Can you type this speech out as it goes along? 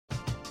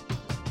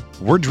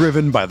We're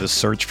driven by the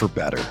search for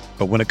better.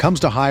 But when it comes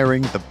to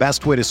hiring, the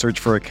best way to search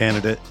for a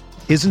candidate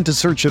isn't to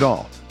search at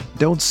all.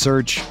 Don't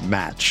search,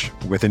 match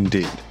with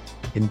Indeed.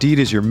 Indeed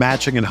is your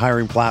matching and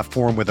hiring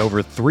platform with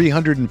over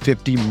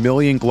 350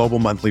 million global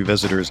monthly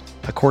visitors,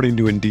 according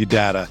to Indeed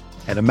data,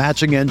 and a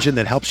matching engine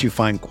that helps you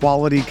find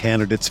quality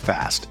candidates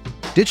fast.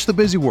 Ditch the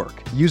busy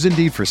work. Use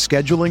Indeed for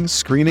scheduling,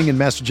 screening, and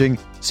messaging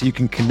so you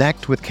can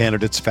connect with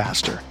candidates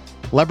faster.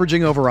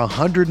 Leveraging over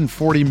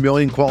 140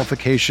 million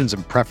qualifications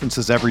and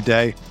preferences every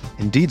day,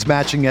 Indeed's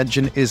matching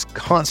engine is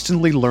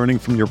constantly learning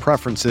from your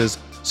preferences,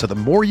 so the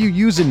more you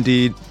use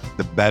Indeed,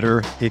 the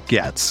better it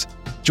gets.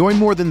 Join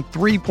more than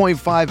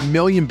 3.5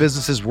 million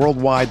businesses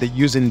worldwide that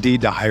use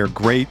Indeed to hire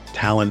great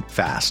talent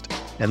fast.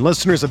 And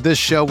listeners of this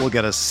show will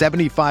get a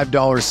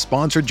 $75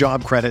 sponsored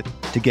job credit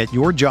to get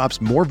your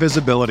jobs more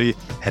visibility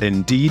at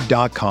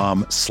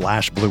Indeed.com/Blue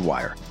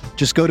Wire.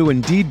 Just go to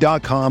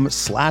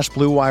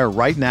Indeed.com/Blue Wire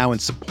right now and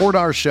support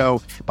our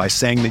show by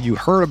saying that you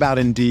heard about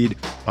Indeed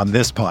on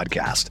this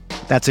podcast.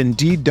 That's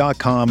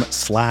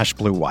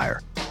Indeed.com/Blue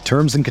Wire.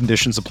 Terms and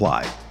conditions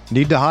apply.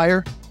 Need to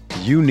hire?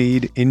 You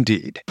need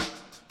Indeed.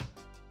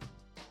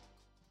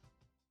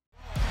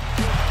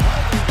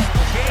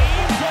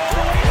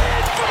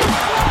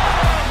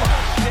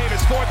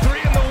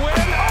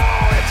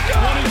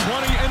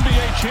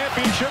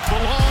 Championship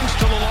belongs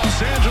to the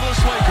Los Angeles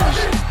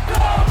Lakers.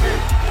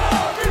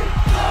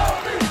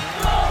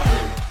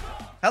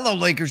 Hello,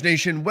 Lakers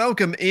Nation.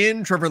 Welcome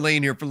in. Trevor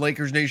Lane here for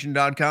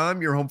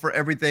LakersNation.com, your home for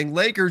everything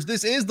Lakers.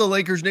 This is the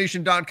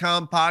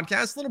LakersNation.com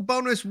podcast, little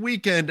bonus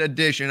weekend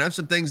edition. I have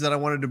some things that I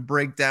wanted to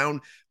break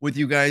down with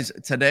you guys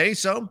today,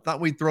 so thought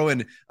we'd throw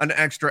in an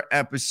extra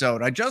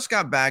episode. I just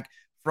got back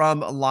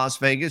from Las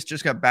Vegas,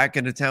 just got back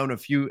into town a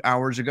few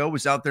hours ago,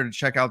 was out there to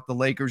check out the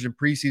Lakers in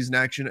preseason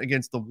action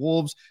against the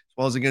Wolves, as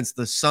well as against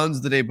the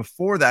Suns the day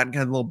before that, and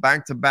had a little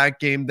back-to-back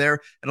game there.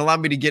 It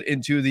allowed me to get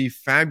into the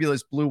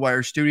fabulous Blue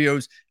Wire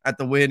studios at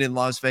the Wynn in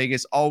Las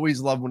Vegas. Always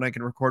love when I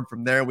can record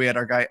from there. We had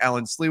our guy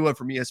Alan Slewa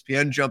from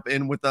ESPN jump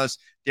in with us,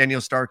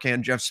 Daniel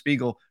Starkan, Jeff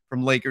Spiegel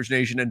from Lakers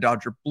Nation and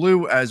Dodger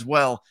Blue as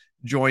well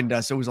joined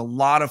us. It was a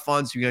lot of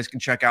fun, so you guys can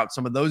check out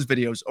some of those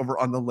videos over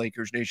on the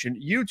Lakers Nation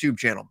YouTube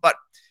channel. But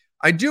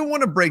I do want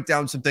to break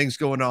down some things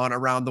going on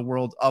around the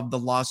world of the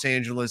Los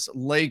Angeles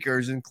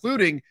Lakers,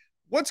 including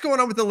what's going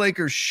on with the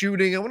Lakers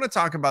shooting. I want to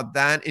talk about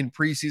that in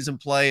preseason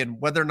play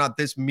and whether or not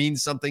this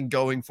means something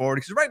going forward.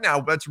 Because right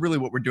now, that's really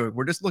what we're doing.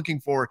 We're just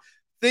looking for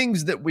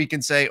things that we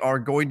can say are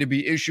going to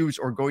be issues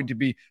or going to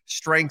be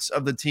strengths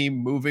of the team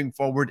moving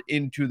forward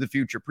into the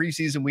future.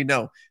 Preseason, we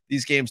know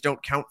these games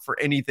don't count for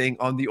anything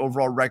on the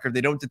overall record.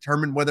 They don't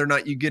determine whether or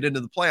not you get into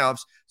the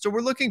playoffs. So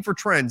we're looking for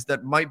trends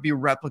that might be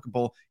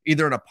replicable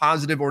either in a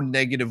positive or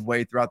negative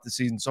way throughout the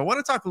season. So I want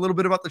to talk a little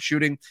bit about the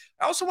shooting.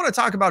 I also want to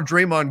talk about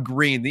Draymond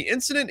Green, the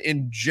incident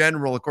in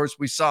general. Of course,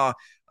 we saw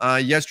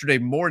yesterday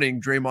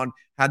morning, Draymond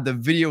had the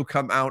video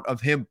come out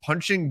of him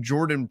punching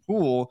Jordan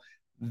Poole.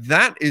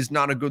 That is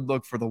not a good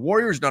look for the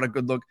Warriors, not a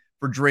good look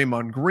for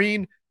Draymond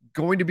Green.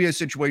 Going to be a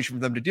situation for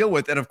them to deal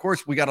with. And of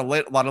course, we got a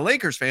lot of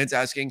Lakers fans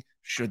asking,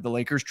 should the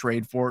Lakers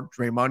trade for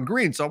Draymond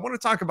Green? So I want to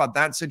talk about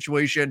that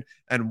situation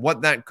and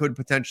what that could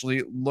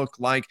potentially look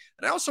like.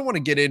 And I also want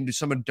to get into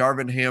some of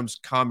Darvin Ham's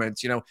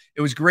comments. You know,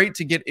 it was great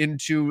to get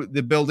into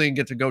the building,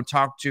 get to go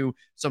talk to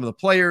some of the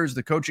players,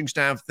 the coaching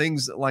staff,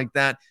 things like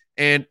that.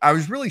 And I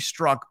was really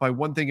struck by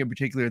one thing in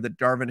particular that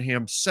Darvin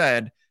Ham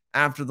said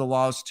after the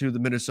loss to the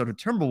Minnesota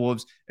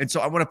Timberwolves. And so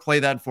I want to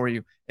play that for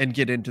you and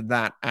get into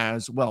that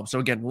as well. So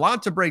again, a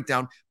lot to break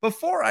down.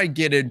 Before I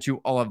get into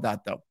all of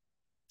that though,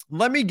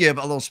 let me give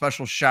a little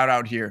special shout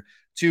out here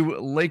to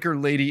Laker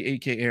Lady,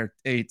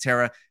 aka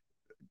Tara.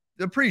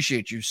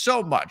 Appreciate you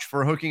so much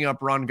for hooking up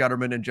Ron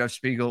Gutterman and Jeff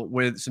Spiegel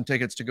with some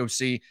tickets to go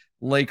see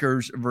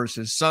Lakers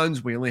versus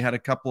Suns. We only had a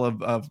couple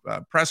of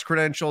press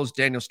credentials.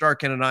 Daniel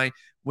Starkan and I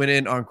went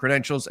in on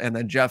credentials, and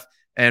then Jeff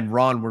and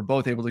Ron were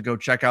both able to go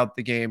check out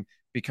the game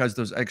because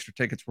those extra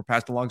tickets were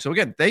passed along. So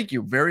again, thank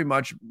you very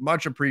much.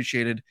 Much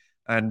appreciated.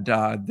 And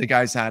the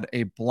guys had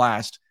a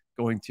blast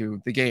going to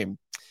the game.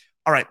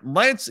 All right,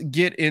 let's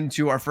get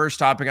into our first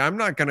topic. I'm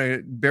not going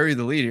to bury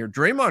the lead here.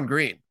 Draymond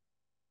Green.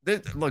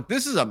 Look,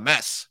 this is a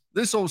mess.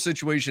 This whole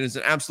situation is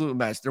an absolute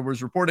mess. There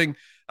was reporting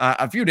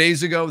a few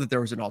days ago that there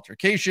was an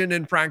altercation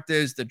in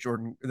practice, that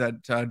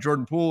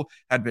Jordan Poole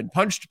had been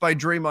punched by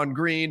Draymond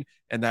Green,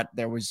 and that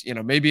there was,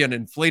 maybe an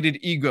inflated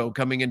ego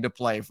coming into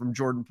play from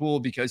Jordan Poole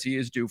because he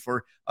is due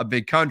for a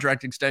big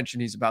contract extension.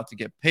 He's about to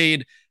get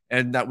paid,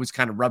 and that was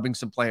kind of rubbing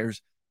some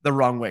players the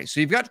wrong way. So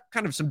you've got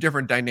kind of some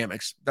different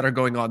dynamics that are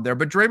going on there.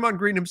 But Draymond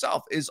Green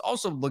himself is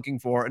also looking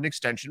for an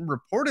extension,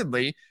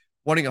 reportedly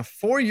wanting a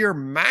 4-year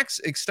max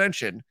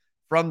extension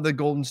from the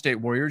Golden State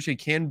Warriors. He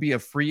can be a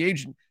free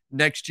agent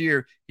next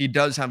year. He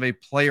does have a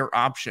player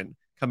option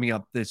coming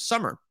up this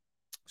summer.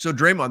 So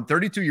Draymond,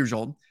 32 years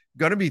old,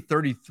 going to be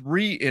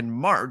 33 in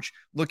March,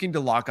 looking to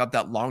lock up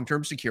that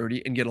long-term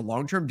security and get a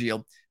long-term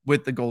deal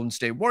with the Golden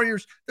State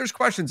Warriors. There's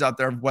questions out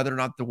there of whether or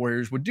not the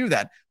Warriors would do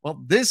that.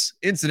 Well, this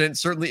incident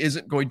certainly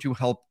isn't going to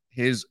help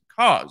his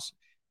cause.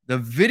 The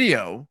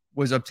video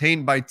was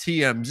obtained by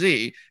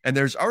TMZ, and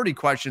there's already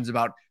questions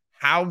about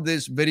how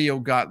this video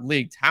got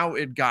leaked, how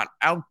it got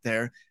out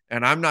there.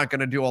 And I'm not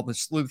going to do all the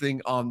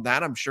sleuthing on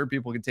that. I'm sure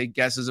people can take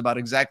guesses about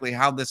exactly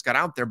how this got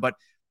out there, but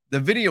the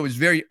video is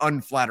very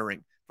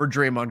unflattering for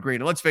Draymond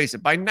Green. And let's face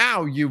it, by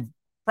now you've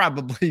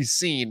probably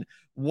seen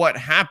what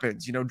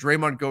happens. You know,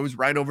 Draymond goes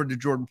right over to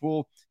Jordan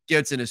Poole,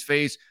 gets in his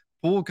face.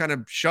 Poole kind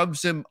of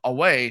shoves him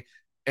away,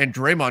 and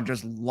Draymond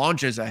just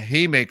launches a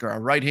haymaker, a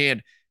right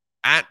hand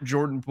at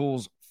Jordan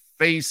Poole's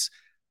face.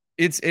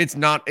 It's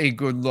not a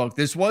good look.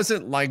 This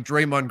wasn't like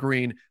Draymond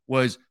Green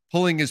was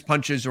pulling his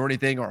punches or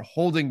anything or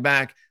holding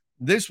back.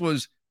 This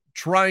was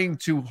trying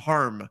to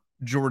harm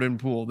Jordan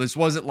Poole. This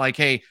wasn't like,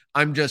 hey,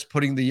 I'm just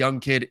putting the young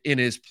kid in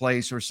his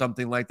place or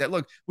something like that.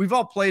 Look, we've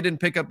all played in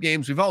pickup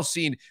games. We've all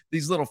seen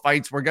these little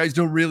fights where guys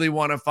don't really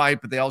want to fight,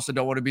 but they also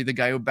don't want to be the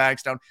guy who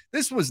backs down.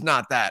 This was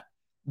not that.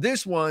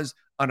 This was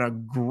an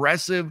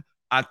aggressive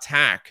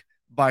attack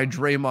by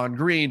Draymond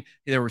Green.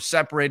 They were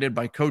separated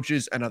by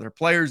coaches and other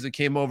players that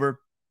came over,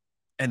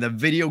 and the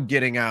video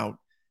getting out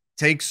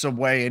takes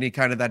away any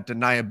kind of that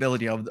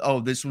deniability of, oh,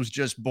 this was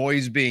just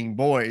boys being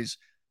boys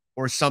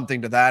or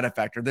something to that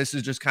effect, or this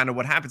is just kind of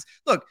what happens.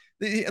 Look,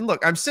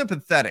 I'm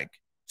sympathetic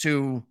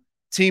to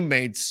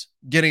teammates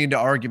getting into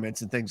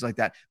arguments and things like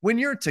that. When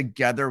you're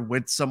together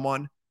with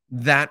someone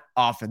that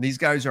often, these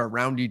guys are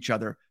around each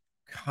other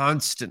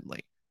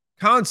constantly.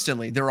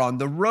 They're on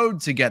the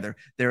road together.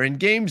 They're in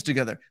games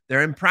together.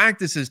 They're in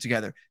practices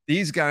together.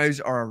 These guys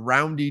are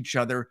around each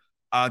other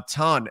a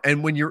ton.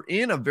 And when you're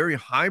in a very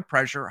high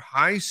pressure,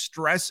 high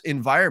stress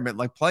environment,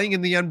 like playing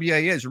in the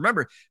NBA is,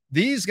 remember,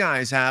 these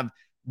guys have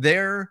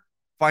their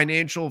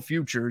financial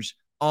futures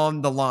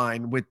on the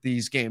line with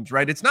these games,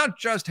 right? It's not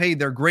just, hey,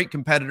 they're great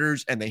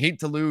competitors and they hate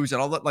to lose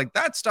and all that. Like,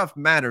 that stuff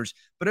matters,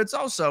 but it's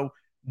also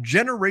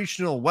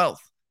generational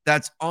wealth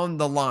that's on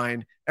the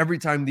line every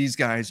time these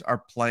guys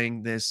are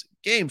playing this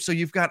game. So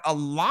you've got a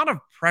lot of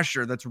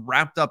pressure that's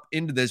wrapped up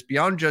into this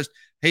beyond just,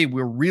 hey,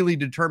 we're really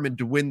determined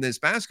to win this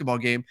basketball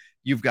game.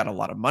 You've got a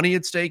lot of money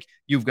at stake.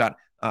 You've got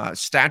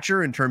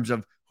stature in terms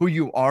of who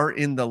you are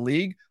in the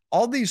league.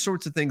 All these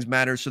sorts of things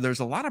matter. So there's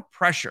a lot of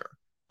pressure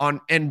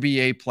on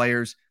NBA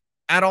players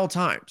at all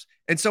times.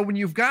 And so when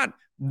you've got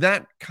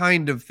that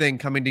kind of thing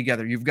coming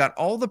together, you've got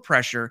all the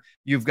pressure,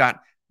 you've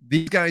got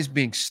these guys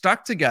being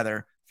stuck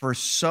together for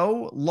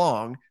so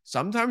long,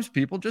 sometimes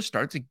people just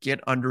start to get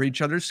under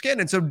each other's skin.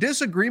 And so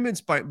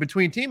disagreements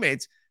between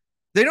teammates,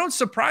 they don't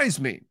surprise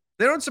me.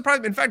 They don't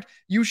surprise me. In fact,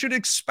 you should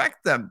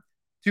expect them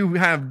to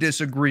have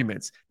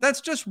disagreements.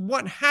 That's just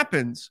what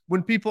happens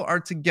when people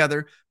are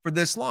together for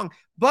this long.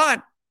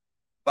 But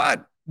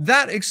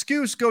that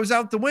excuse goes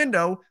out the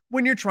window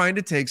when you're trying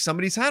to take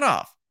somebody's head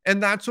off.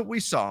 And that's what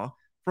we saw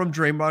from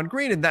Draymond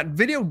Green. And that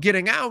video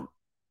getting out,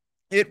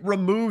 it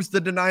removes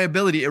the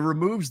deniability. It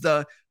removes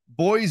the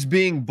boys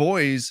being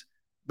boys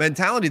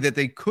mentality that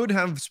they could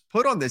have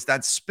put on this.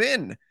 That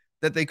spin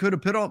that they could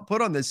have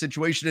put on this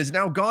situation is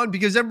now gone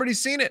because everybody's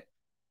seen it.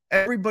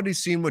 Everybody's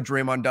seen what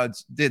Draymond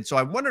did. So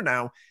I wonder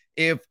now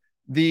if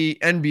the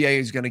NBA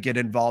is going to get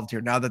involved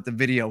here now that the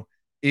video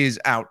is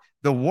out.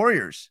 The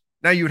Warriors,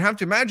 now you would have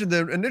to imagine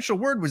the initial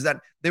word was that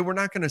they were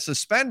not going to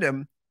suspend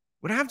him.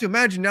 Would have to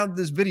imagine now that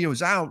this video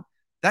is out,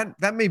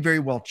 that may very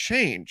well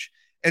change.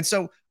 And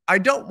so I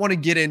don't want to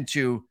get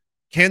into,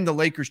 can the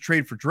Lakers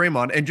trade for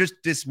Draymond and just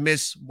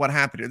dismiss what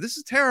happened here? This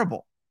is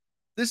terrible.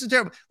 This is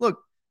terrible. Look,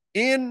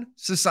 in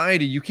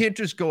society, you can't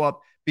just go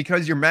up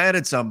because you're mad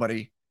at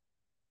somebody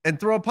and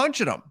throw a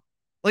punch at them.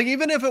 Like,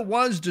 even if it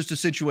was just a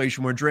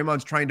situation where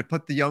Draymond's trying to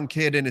put the young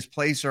kid in his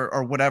place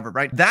or whatever,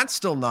 right? That's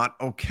still not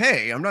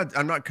okay. I'm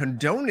not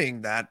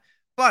condoning that,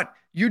 but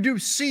you do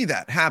see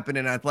that happen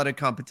in athletic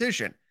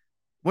competition.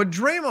 What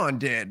Draymond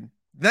did,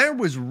 there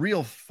was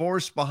real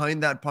force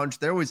behind that punch.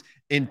 There was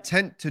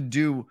intent to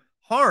do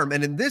harm.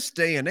 And in this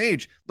day and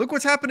age, look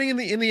what's happening in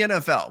the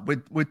NFL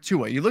with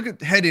Tua. You look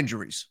at head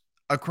injuries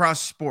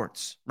across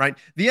sports, right?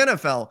 The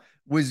NFL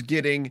was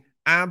getting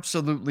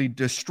absolutely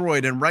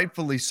destroyed, and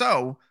rightfully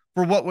so,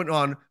 for what went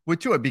on with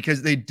Tua,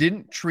 because they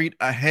didn't treat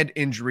a head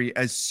injury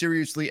as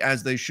seriously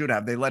as they should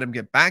have. They let him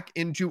get back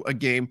into a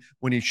game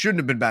when he shouldn't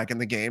have been back in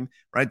the game,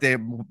 right?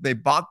 They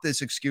bought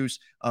this excuse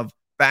of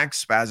back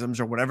spasms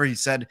or whatever he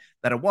said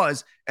that it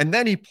was, and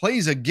then he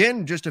plays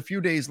again just a few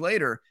days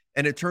later,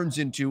 and it turns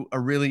into a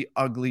really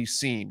ugly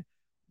scene.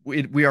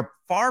 We are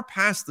far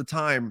past the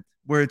time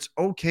where it's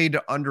okay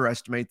to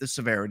underestimate the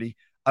severity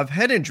of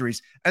head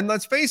injuries. And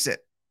let's face it,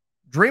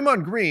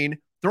 Draymond Green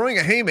throwing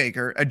a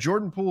haymaker at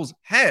Jordan Poole's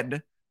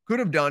head could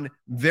have done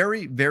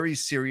very, very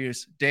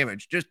serious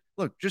damage. Just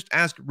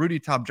ask Rudy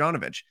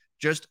Tomjanovich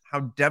just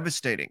how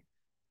devastating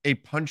a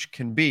punch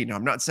can be. Now,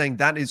 I'm not saying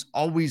that is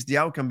always the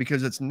outcome,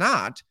 because it's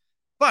not,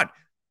 but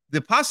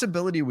the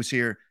possibility was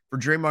here for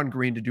Draymond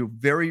Green to do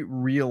very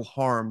real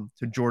harm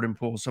to Jordan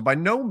Poole. So by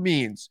no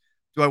means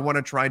do I want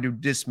to try to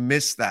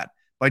dismiss that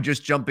by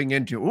just jumping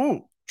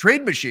into,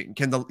 trade machine.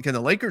 Can the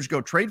Lakers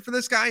go trade for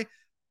this guy?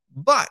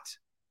 But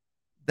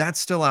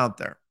that's still out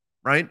there,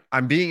 right?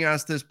 I'm being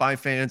asked this by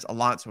fans a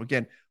lot. So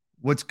again,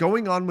 what's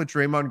going on with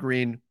Draymond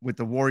Green with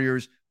the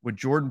Warriors? with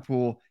Jordan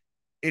Poole.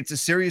 It's a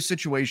serious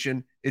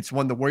situation. It's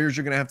one the Warriors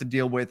are going to have to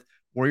deal with.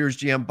 Warriors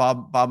GM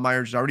Bob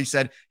Myers has already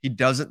said he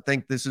doesn't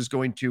think this is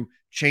going to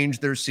change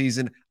their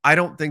season. I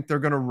don't think they're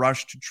going to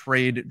rush to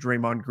trade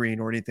Draymond Green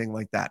or anything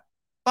like that.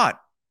 But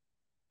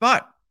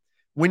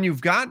when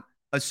you've got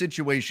a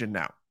situation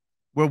now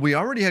where we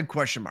already had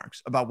question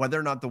marks about whether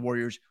or not the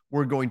Warriors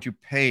were going to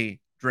pay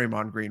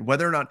Draymond Green,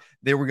 whether or not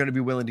they were going to be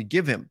willing to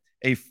give him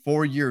a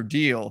 4-year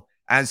deal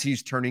as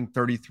he's turning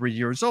 33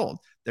 years old.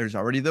 There's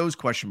already those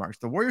question marks.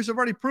 The Warriors have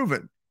already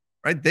proven,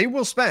 right? They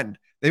will spend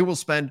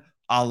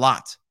a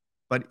lot,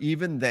 but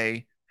even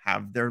they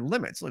have their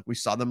limits. Look, we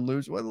saw them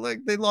lose. Well,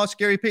 like they lost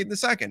Gary Payton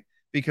II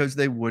because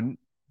they wouldn't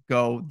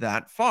go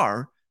that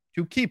far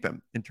to keep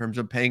him in terms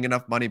of paying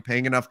enough money,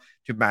 paying enough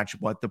to match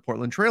what the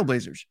Portland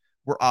Trailblazers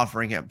were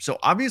offering him. So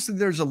obviously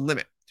there's a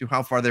limit to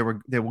how far they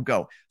will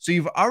go. So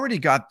you've already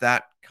got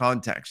that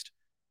context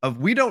of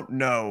we don't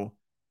know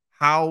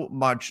how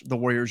much the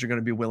Warriors are going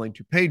to be willing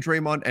to pay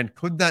Draymond, and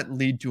could that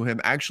lead to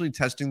him actually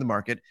testing the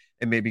market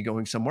and maybe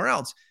going somewhere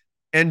else?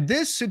 And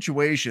this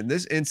situation,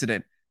 this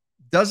incident,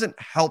 doesn't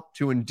help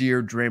to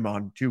endear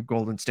Draymond to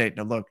Golden State.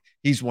 Now, look,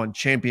 he's won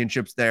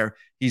championships there.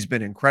 He's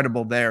been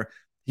incredible there.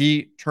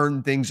 He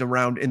turned things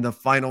around in the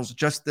finals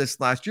just this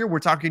last year. We're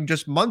talking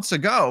just months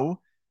ago.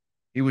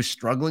 He was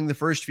struggling the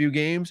first few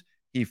games.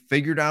 He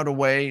figured out a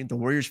way. The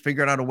Warriors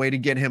figured out a way to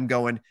get him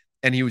going,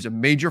 and he was a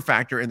major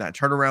factor in that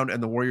turnaround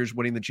and the Warriors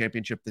winning the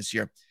championship this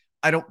year.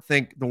 I don't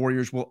think the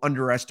Warriors will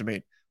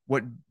underestimate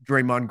what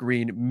Draymond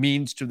Green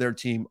means to their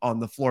team on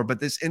the floor, but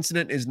this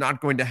incident is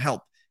not going to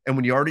help. And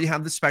when you already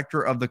have the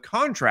specter of the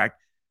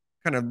contract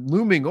kind of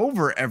looming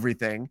over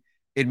everything,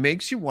 it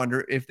makes you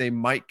wonder if they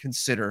might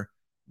consider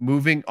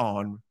moving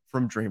on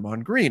from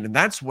Draymond Green. And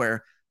that's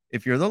where,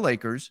 if you're the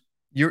Lakers,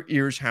 your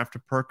ears have to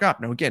perk up.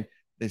 Now, again,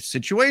 this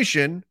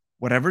situation,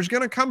 whatever's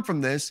going to come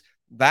from this,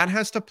 that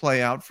has to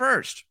play out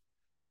first.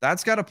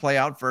 That's got to play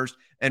out first,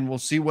 and we'll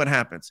see what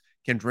happens.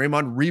 Can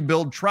Draymond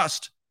rebuild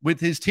trust with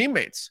his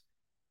teammates?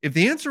 If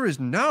the answer is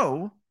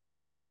no,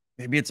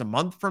 maybe it's a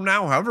month from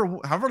now,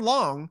 however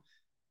long,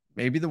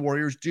 maybe the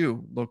Warriors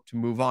do look to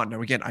move on.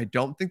 Now, again, I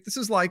don't think this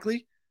is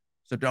likely,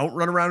 so don't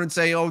run around and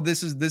say, oh,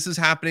 this is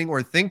happening,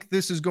 or think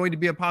this is going to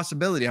be a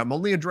possibility. I'm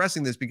only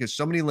addressing this because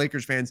so many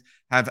Lakers fans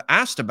have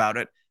asked about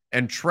it,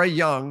 and Trae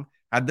Young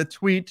had the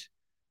tweet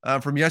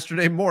from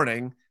yesterday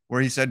morning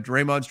where he said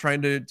Draymond's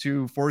trying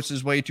to force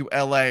his way to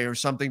LA or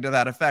something to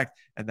that effect.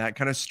 And that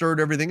kind of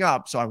stirred everything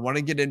up. So I want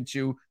to get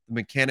into the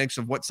mechanics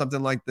of what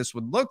something like this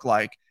would look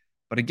like.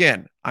 But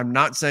again, I'm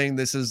not saying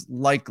this is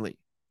likely.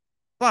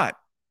 But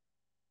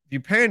if you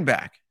pan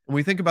back and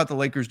we think about the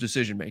Lakers'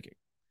 decision-making,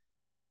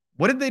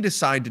 what did they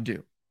decide to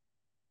do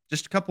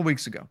just a couple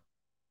weeks ago?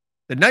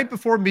 The night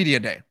before Media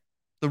Day,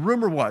 the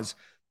rumor was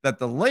that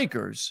the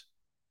Lakers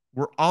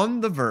were on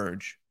the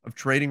verge of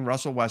trading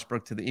Russell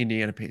Westbrook to the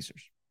Indiana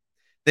Pacers.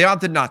 They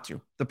opted not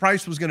to. The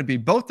price was going to be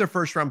both their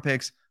first-round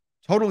picks,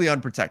 totally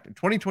unprotected.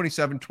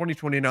 2027,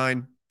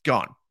 2029,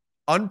 gone.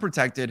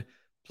 Unprotected,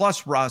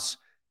 plus Russ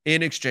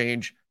in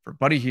exchange for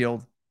Buddy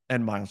Hield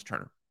and Miles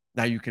Turner.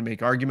 Now, you can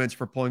make arguments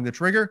for pulling the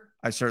trigger.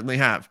 I certainly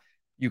have.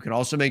 You can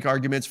also make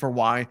arguments for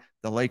why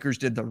the Lakers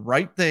did the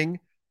right thing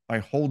by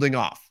holding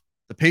off.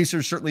 The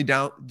Pacers certainly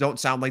don't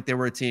sound like they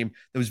were a team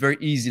that was very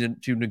easy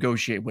to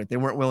negotiate with. They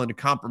weren't willing to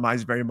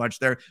compromise very much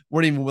there,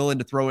 weren't even willing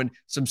to throw in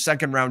some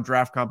second-round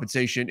draft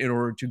compensation in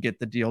order to get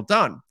the deal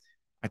done.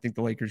 I think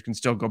the Lakers can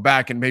still go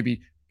back and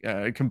maybe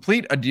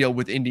complete a deal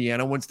with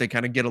Indiana once they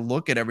kind of get a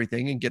look at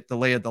everything and get the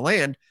lay of the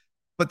land,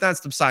 but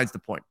that's besides the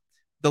point.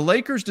 The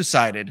Lakers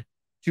decided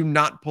to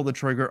not pull the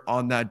trigger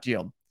on that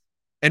deal.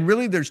 And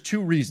really, there's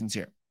two reasons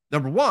here.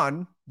 Number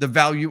one, the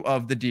value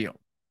of the deal,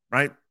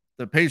 right?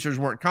 The Pacers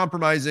weren't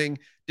compromising,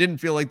 didn't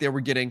feel like they were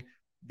getting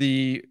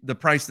the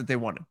price that they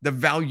wanted. The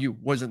value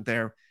wasn't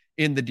there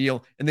in the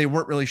deal, and they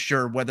weren't really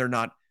sure whether or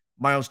not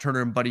Miles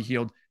Turner and Buddy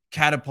Hield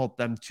catapult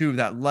them to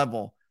that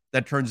level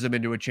that turns them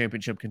into a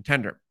championship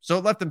contender. So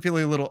it left them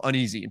feeling a little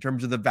uneasy in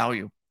terms of the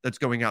value that's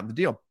going out in the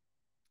deal.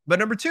 But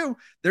number two,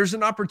 there's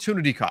an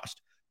opportunity cost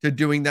to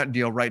doing that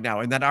deal right now.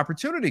 And that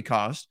opportunity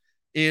cost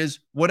is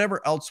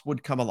whatever else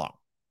would come along.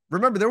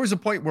 Remember, there was a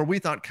point where we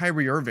thought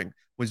Kyrie Irving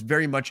was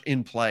very much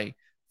in play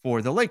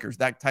for the Lakers.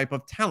 That type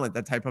of talent,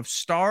 that type of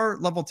star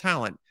level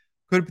talent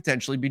could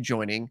potentially be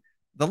joining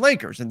the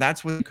Lakers. And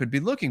that's what you could be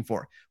looking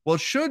for. Well,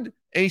 should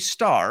a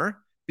star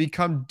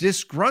become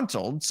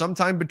disgruntled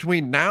sometime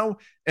between now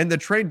and the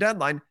trade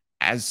deadline,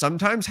 as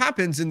sometimes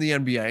happens in the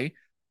NBA,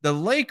 the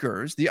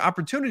Lakers, the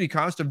opportunity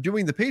cost of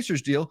doing the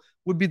Pacers deal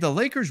would be the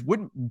Lakers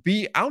wouldn't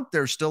be out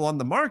there still on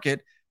the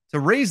market to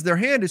raise their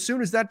hand as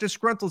soon as that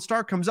disgruntled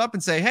star comes up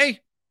and say,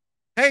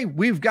 hey,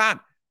 we've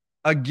got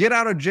a get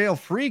out of jail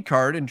free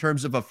card in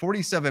terms of a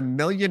 $47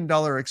 million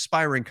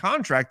expiring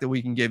contract that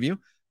we can give you,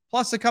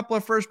 plus a couple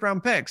of first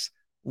round picks.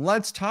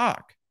 Let's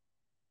talk.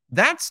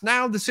 That's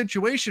now the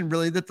situation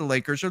really that the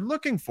Lakers are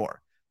looking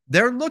for.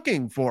 They're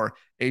looking for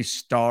a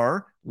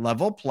star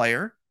level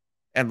player.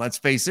 And let's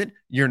face it,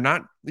 you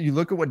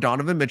look at what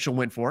Donovan Mitchell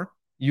went for.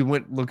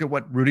 Look at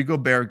what Rudy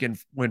Gobert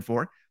went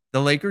for.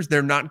 The Lakers,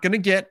 they're not going to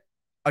get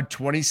a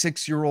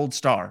 26-year-old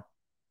star.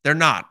 They're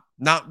not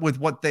with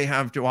what they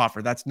have to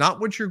offer. That's not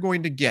what you're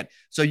going to get.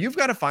 So you've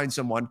got to find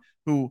someone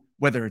who,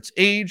 whether it's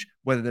age,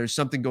 whether there's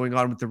something going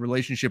on with the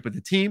relationship with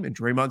the team, in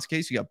Draymond's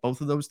case, you got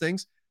both of those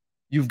things.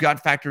 You've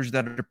got factors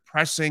that are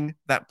depressing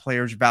that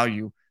player's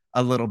value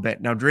a little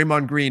bit. Now,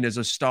 Draymond Green is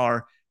a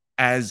star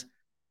as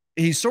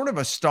he's sort of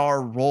a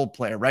star role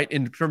player, right?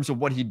 In terms of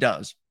what he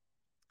does.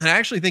 And I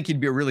actually think he'd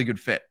be a really good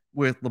fit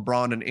with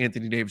LeBron and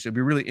Anthony Davis. It'd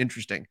be really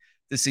interesting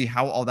to see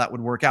how all that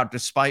would work out.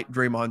 Despite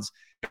Draymond's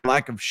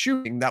lack of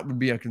shooting, that would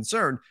be a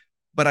concern,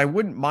 but I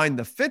wouldn't mind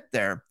the fit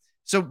there.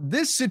 So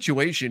this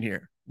situation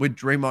here with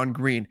Draymond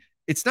Green,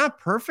 it's not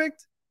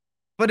perfect,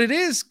 but it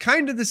is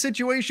kind of the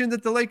situation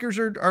that the Lakers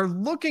are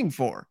looking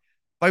for.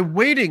 By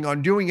waiting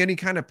on doing any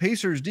kind of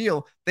Pacers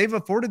deal, they've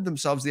afforded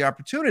themselves the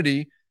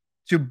opportunity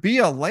to be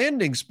a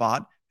landing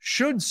spot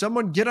should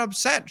someone get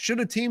upset, should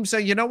a team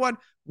say, you know what,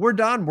 we're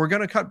done, we're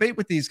going to cut bait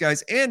with these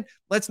guys. And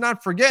let's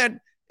not forget,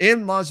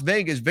 in Las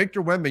Vegas,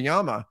 Victor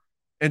Wembanyama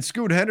and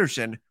Scoot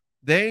Henderson,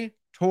 they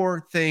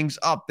tore things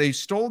up. They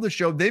stole the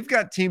show. They've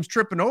got teams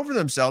tripping over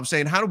themselves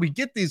saying, how do we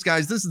get these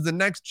guys? This is the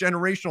next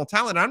generational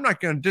talent. I'm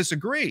not going to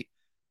disagree.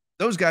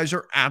 Those guys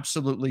are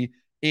absolutely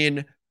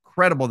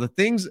incredible. The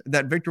things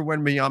that Victor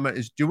Wembanyama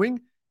is doing,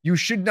 you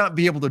should not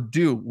be able to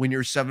do when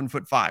you're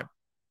 7'5".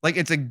 Like,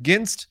 it's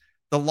against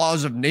the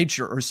laws of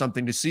nature or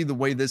something to see the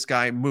way this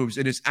guy moves.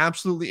 It is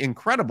absolutely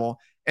incredible.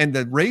 And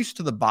the race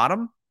to the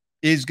bottom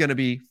is going to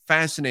be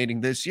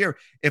fascinating this year.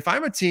 If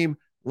I'm a team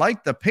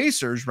like the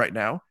Pacers right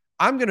now,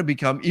 I'm going to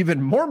become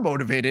even more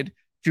motivated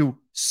to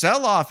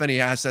sell off any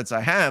assets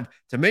I have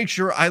to make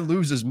sure I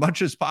lose as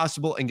much as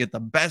possible and get the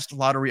best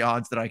lottery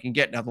odds that I can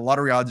get. Now, the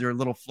lottery odds are a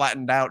little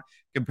flattened out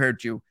compared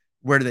to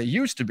where they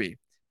used to be,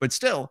 but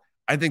still,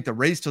 I think the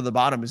race to the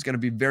bottom is going to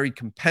be very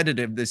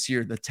competitive this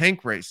year, the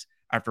tank race,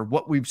 after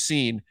what we've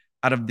seen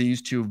out of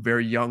these two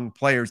very young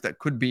players that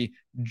could be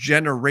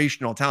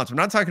generational talents. I'm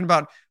not talking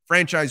about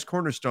franchise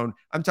cornerstone.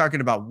 I'm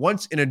talking about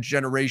once in a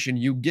generation,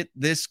 you get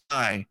this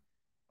guy,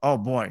 oh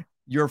boy,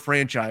 your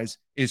franchise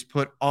is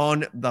put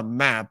on the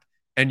map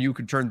and you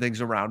can turn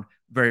things around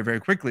very, very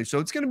quickly. So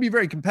it's going to be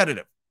very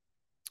competitive.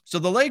 So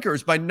the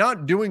Lakers, by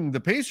not doing the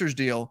Pacers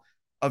deal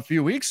a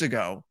few weeks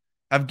ago,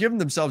 have given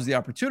themselves the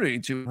opportunity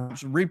to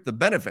reap the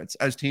benefits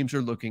as teams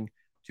are looking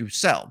to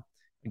sell.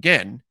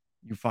 Again,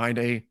 you find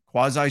a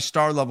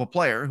quasi-star level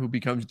player who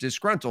becomes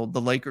disgruntled,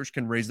 the Lakers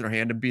can raise their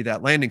hand and be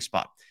that landing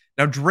spot.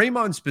 Now,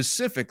 Draymond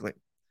specifically,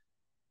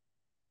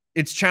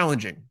 it's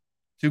challenging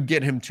to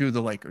get him to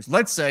the Lakers.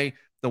 Let's say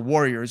the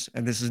Warriors,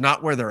 and this is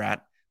not where they're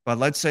at, but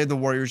let's say the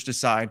Warriors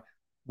decide,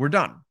 we're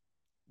done.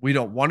 We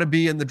don't want to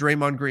be in the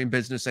Draymond Green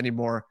business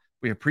anymore.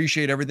 We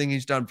appreciate everything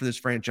he's done for this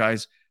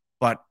franchise,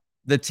 but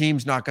the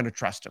team's not going to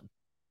trust him.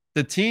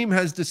 The team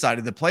has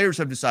decided, the players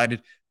have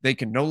decided they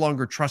can no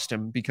longer trust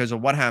him because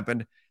of what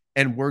happened,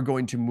 and we're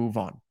going to move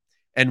on.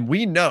 And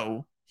we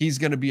know he's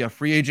going to be a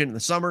free agent in the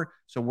summer,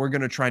 so we're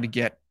going to try to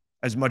get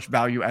as much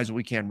value as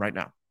we can right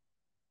now.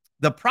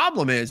 The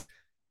problem is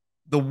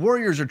the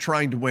Warriors are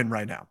trying to win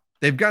right now.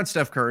 They've got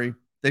Steph Curry.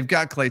 They've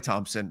got Klay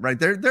Thompson, right?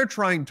 They're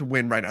trying to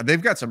win right now.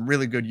 They've got some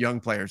really good young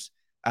players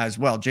as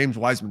well. James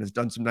Wiseman has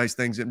done some nice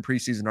things in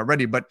preseason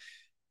already, but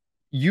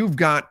you've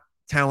got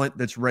talent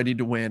that's ready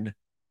to win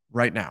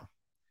right now.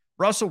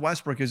 Russell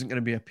Westbrook isn't going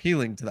to be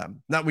appealing to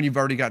them. Not when you've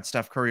already got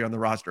Steph Curry on the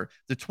roster.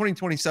 The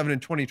 2027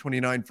 and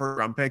 2029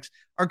 first-round picks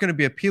aren't going to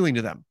be appealing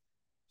to them.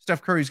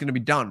 Steph Curry is going to be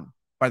done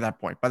by that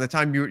point. By the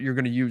time you're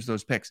going to use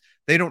those picks,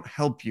 they don't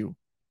help you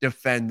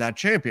defend that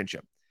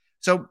championship.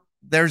 So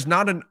there's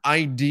not an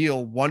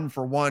ideal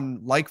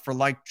one-for-one,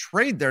 like-for-like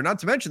trade there, not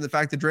to mention the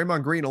fact that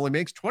Draymond Green only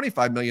makes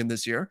 $25 million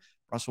this year.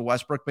 Russell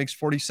Westbrook makes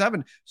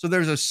 $47. So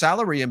there's a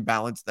salary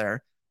imbalance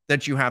there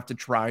that you have to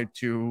try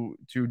to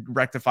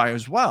rectify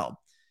as well.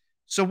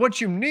 So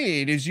what you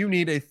need is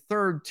a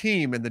third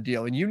team in the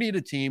deal, and you need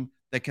a team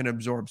that can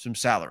absorb some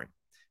salary.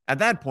 At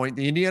that point,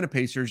 the Indiana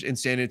Pacers and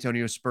San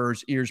Antonio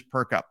Spurs ears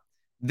perk up.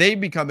 They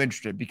become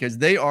interested because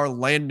they are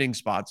landing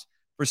spots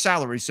for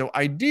salary. So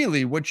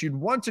ideally, what you'd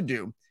want to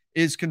do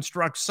is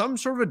construct some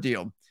sort of a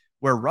deal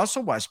where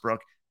Russell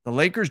Westbrook, the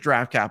Lakers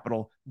draft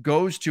capital,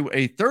 goes to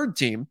a third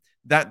team.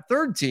 That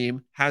third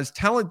team has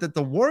talent that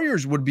the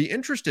Warriors would be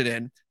interested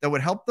in that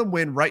would help them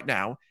win right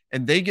now,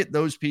 and they get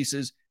those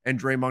pieces, and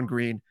Draymond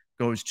Green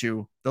goes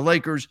to the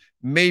Lakers.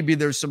 Maybe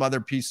there's some other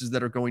pieces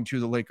that are going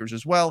to the Lakers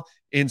as well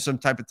in some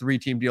type of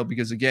three-team deal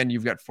because, again,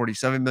 you've got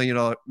 $47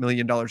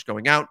 million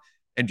going out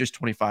and just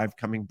 25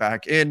 coming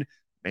back in.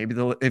 Maybe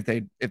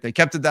if they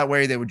kept it that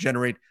way, they would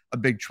generate a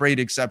big trade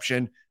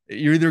exception.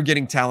 You're either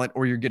getting talent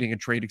or you're getting a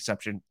trade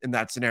exception in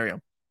that scenario.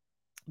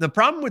 The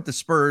problem with the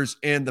Spurs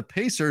and the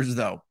Pacers,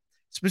 though,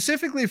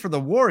 specifically for the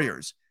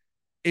Warriors,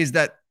 is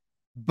that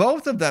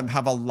both of them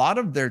have a lot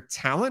of their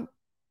talent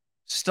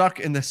stuck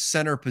in the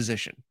center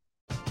position.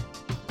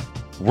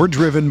 We're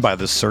driven by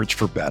the search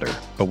for better.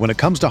 But when it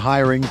comes to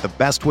hiring, the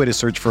best way to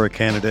search for a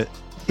candidate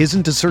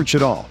isn't to search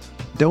at all.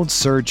 Don't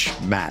search,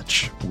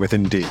 match with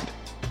Indeed.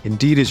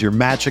 Indeed is your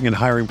matching and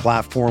hiring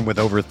platform with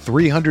over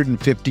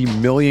 350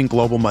 million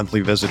global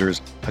monthly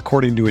visitors,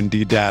 according to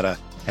Indeed data,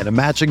 and a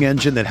matching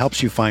engine that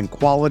helps you find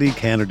quality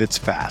candidates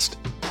fast.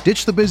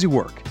 Ditch the busy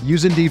work.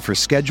 Use Indeed for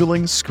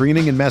scheduling,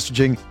 screening, and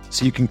messaging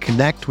so you can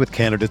connect with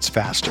candidates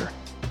faster.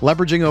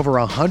 Leveraging over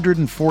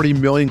 140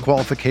 million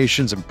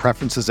qualifications and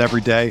preferences every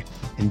day,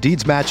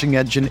 Indeed's matching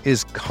engine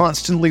is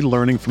constantly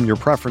learning from your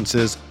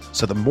preferences,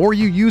 so the more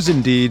you use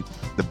Indeed,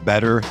 the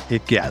better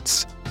it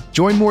gets.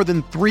 Join more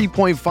than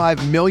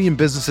 3.5 million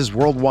businesses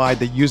worldwide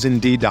that use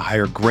Indeed to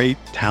hire great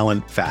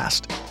talent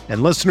fast.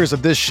 And listeners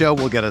of this show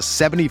will get a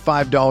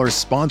 $75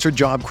 sponsored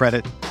job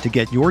credit to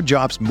get your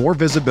jobs more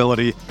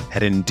visibility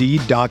at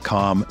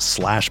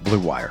Indeed.com/Blue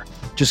Wire.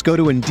 Just go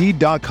to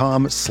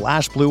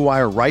Indeed.com/Blue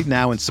Wire right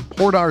now and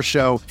support our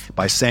show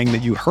by saying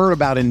that you heard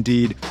about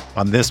Indeed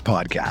on this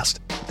podcast.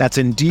 That's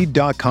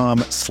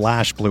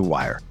Indeed.com/Blue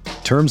Wire.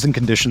 Terms and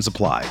conditions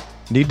apply.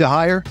 Need to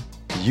hire?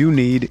 You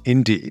need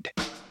Indeed.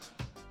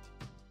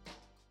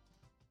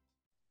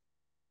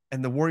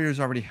 And the Warriors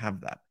already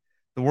have that.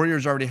 The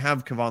Warriors already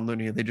have Kevon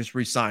Looney. They just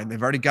re-signed.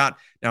 They've already got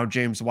now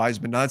James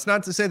Wiseman. Now, that's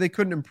not to say they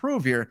couldn't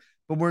improve here,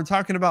 but when we're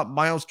talking about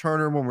Miles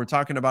Turner, when we're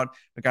talking about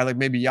a guy like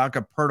maybe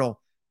Jakob Poeltl,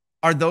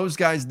 are those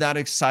guys that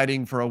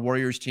exciting for a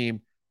Warriors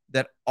team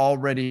that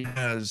already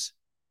has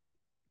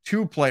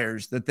two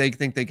players that they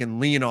think they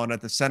can lean on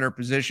at the center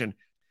position?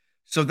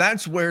 So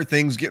that's where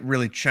things get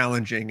really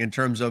challenging in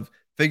terms of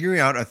figuring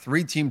out a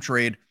three-team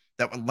trade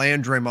that would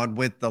land Draymond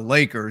with the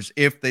Lakers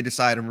if they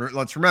decide. And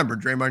let's remember,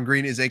 Draymond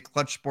Green is a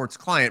Clutch Sports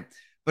client,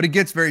 but it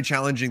gets very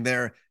challenging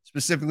there,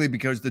 specifically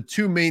because the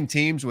two main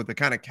teams with the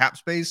kind of cap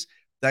space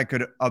that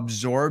could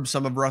absorb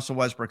some of Russell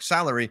Westbrook's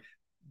salary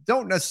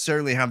don't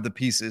necessarily have the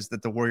pieces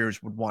that the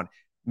Warriors would want.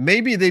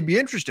 Maybe they'd be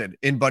interested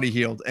in Buddy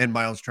Hield and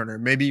Miles Turner.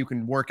 Maybe you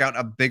can work out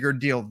a bigger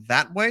deal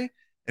that way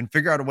and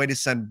figure out a way to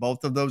send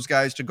both of those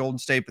guys to Golden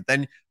State, but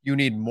then you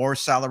need more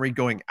salary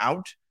going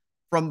out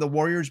from the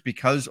Warriors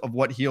because of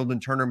what Hield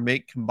and Turner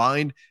make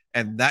combined.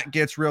 And that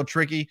gets real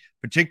tricky,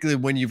 particularly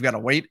when you've got to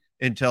wait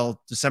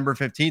until December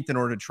 15th in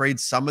order to trade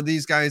some of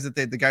these guys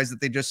the guys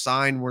that they just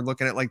signed. We're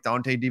looking at like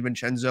Dante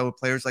DiVincenzo,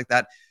 players like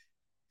that.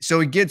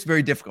 So it gets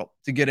very difficult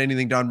to get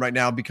anything done right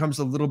now. It becomes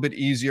a little bit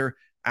easier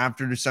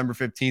after December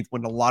 15th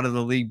when a lot of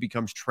the league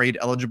becomes trade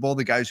eligible,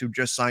 the guys who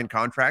just signed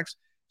contracts.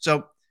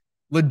 So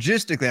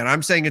logistically, and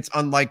I'm saying it's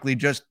unlikely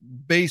just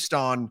based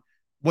on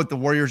what the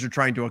Warriors are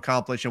trying to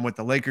accomplish and what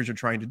the Lakers are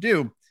trying to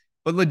do.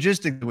 But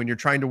logistically, when you're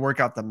trying to work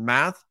out the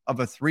math of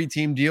a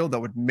three-team deal that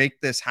would make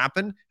this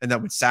happen and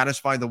that would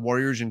satisfy the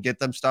Warriors and get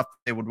them stuff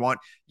they would want,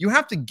 you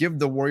have to give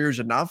the Warriors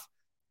enough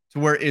to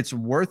where it's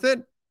worth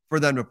it for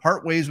them to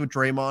part ways with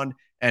Draymond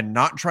and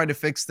not try to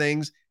fix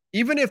things.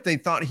 Even if they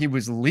thought he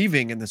was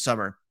leaving in the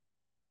summer,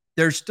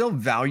 there's still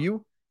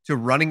value to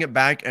running it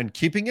back and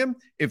keeping him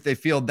if they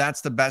feel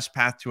that's the best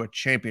path to a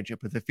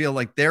championship. If they feel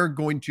like they're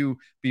going to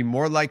be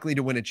more likely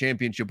to win a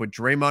championship with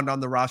Draymond on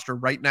the roster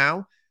right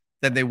now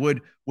than they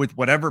would with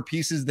whatever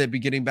pieces they'd be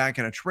getting back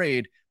in a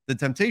trade, the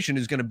temptation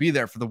is going to be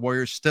there for the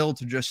Warriors still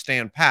to just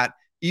stand pat,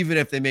 even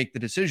if they make the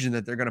decision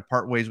that they're going to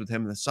part ways with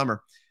him in the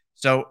summer.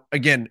 So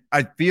again,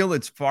 I feel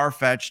it's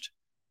far-fetched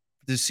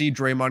to see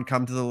Draymond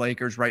come to the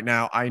Lakers right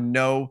now. I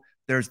know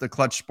there's the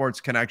Clutch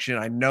Sports connection.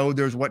 I know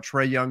there's what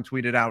Trae Young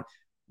tweeted out.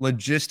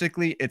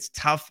 Logistically, it's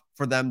tough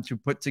for them to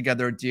put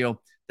together a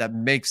deal that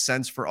makes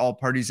sense for all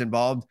parties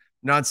involved.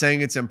 Not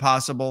saying it's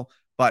impossible,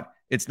 but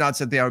it's not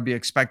something I would be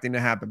expecting to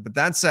happen. But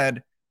that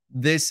said,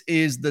 this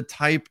is the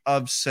type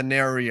of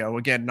scenario.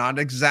 Again, not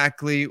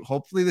exactly,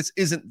 hopefully this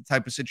isn't the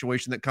type of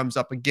situation that comes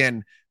up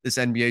again this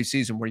NBA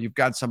season where you've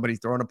got somebody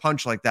throwing a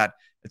punch like that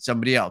at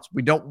somebody else.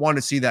 We don't want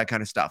to see that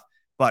kind of stuff.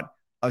 But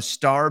a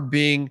star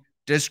being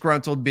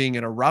disgruntled, being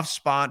in a rough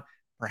spot,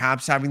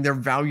 perhaps having their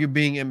value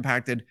being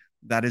impacted,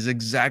 that is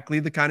exactly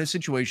the kind of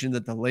situation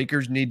that the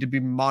Lakers need to be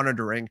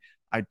monitoring.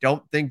 I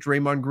don't think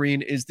Draymond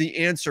Green is the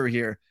answer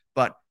here,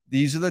 but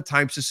these are the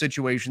types of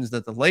situations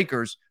that the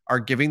Lakers are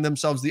giving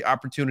themselves the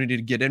opportunity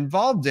to get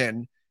involved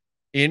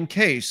in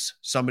case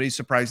somebody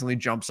surprisingly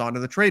jumps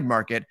onto the trade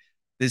market.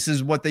 This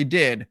is what they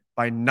did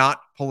by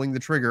not pulling the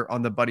trigger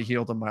on the Buddy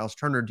Hield and Miles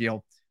Turner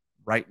deal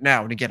right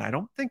now. And again, I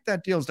don't think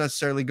that deal is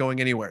necessarily going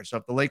anywhere. So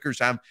if the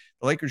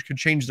Lakers could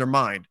change their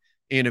mind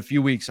in a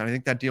few weeks, and I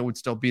think that deal would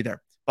still be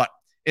there. But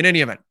in any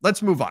event,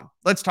 let's move on.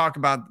 Let's talk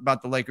about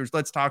the Lakers.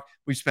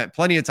 We've spent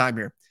plenty of time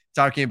here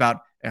talking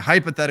about a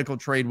hypothetical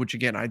trade, which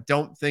again, I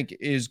don't think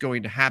is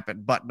going to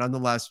happen, but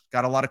nonetheless,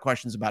 got a lot of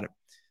questions about it.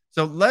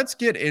 So let's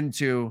get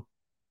into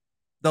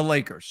the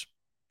Lakers.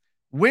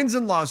 Wins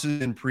and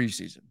losses in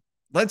preseason.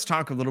 Let's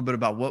talk a little bit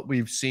about what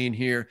we've seen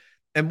here.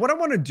 And what I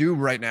want to do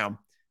right now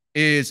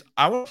is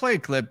I want to play a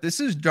clip. This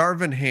is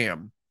Darvin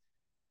Ham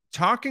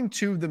talking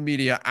to the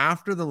media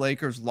after the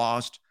Lakers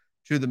lost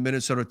to the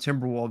Minnesota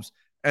Timberwolves.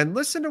 And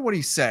listen to what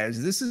he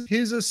says. This is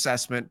his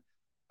assessment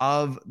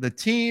of the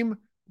team,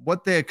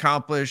 what they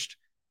accomplished,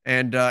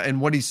 and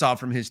what he saw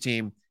from his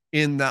team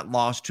in that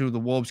loss to the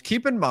Wolves.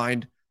 Keep in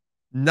mind,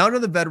 none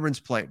of the veterans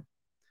played.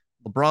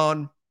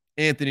 LeBron,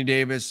 Anthony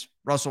Davis,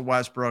 Russell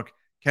Westbrook,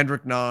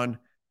 Kendrick Nunn,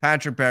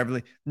 Patrick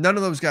Beverley. None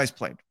of those guys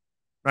played,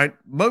 right?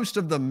 Most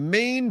of the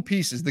main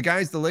pieces, the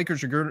guys the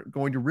Lakers are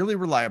going to really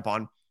rely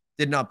upon,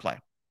 did not play.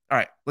 All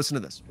right, listen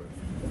to this.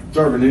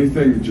 Darvin,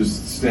 anything that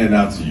just stand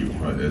out to you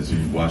as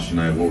you watched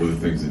tonight? What were the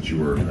things that you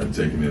were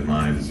taking in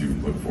mind as you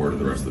look forward to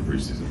the rest of the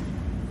preseason?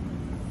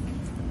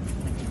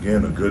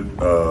 Again, a good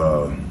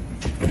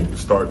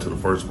start to the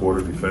first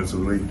quarter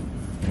defensively.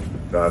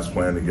 Guys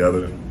playing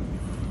together.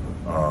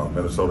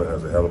 Minnesota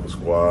has a hell of a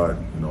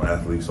squad.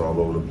 Athletes all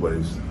over the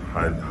place,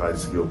 high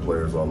skilled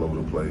players all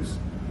over the place.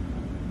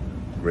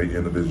 Great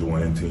individual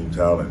and team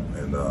talent,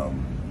 and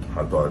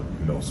I thought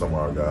some of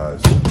our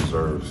guys,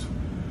 reserves,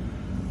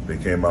 they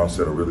came out,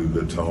 set a really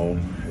good tone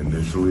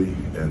initially,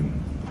 and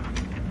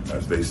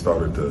as they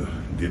started to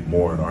get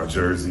more in our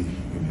jersey,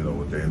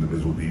 with their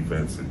individual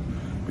defense and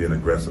being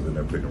aggressive in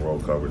their pick and roll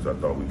coverage, I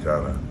thought we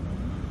kind of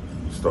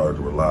started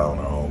to rely on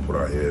our own, put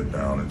our head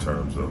down in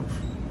terms of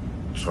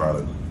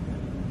trying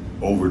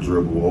to over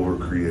dribble, over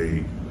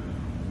create.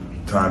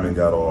 Timing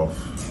got off,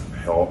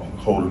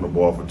 holding the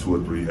ball for 2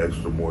 or 3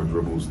 extra more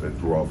dribbles that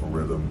threw off a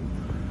rhythm,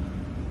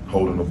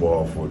 holding the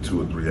ball for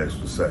 2 or 3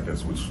 extra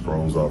seconds, which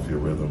throws off your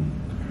rhythm.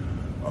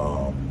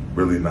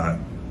 Really not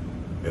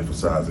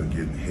emphasizing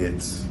getting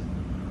hits,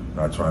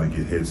 not trying to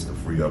get hits to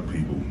free up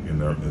people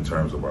in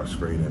terms of our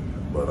screening.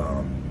 But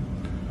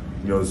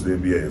it's the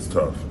NBA, it's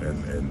tough,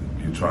 and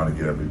you're trying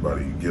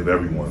to give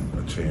everyone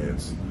a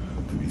chance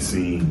to be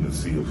seen, to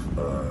see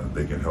if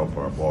they can help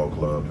our ball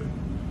club.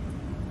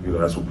 And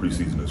that's what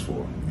preseason is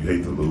for. You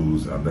hate to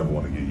lose. I never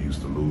want to get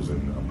used to losing.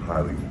 I'm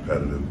highly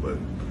competitive, but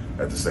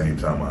at the same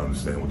time, I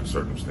understand what the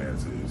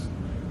circumstance is.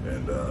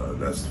 And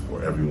that's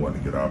for everyone to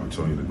get an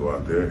opportunity to go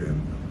out there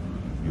and,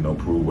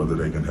 prove whether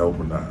they can help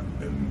or not.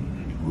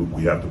 And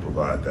we have to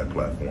provide that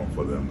platform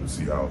for them to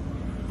see how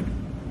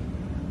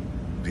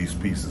these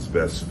pieces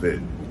best fit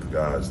with the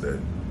guys that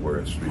were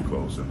in street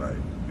clothes tonight.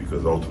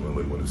 Because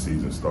ultimately, when the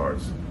season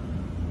starts,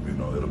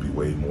 it'll be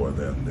way more of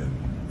them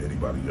than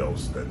anybody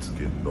else that's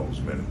getting those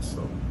minutes.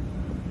 So,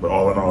 but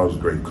all in all, it was a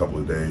great couple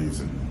of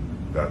days,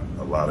 and got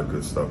a lot of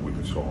good stuff we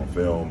can show on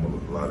film,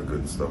 a lot of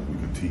good stuff we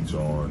can teach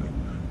on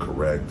and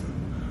correct.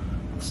 And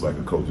it's like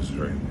a coach's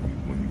dream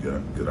when you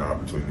get an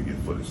opportunity to get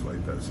footage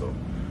like that. So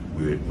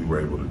we were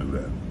able to do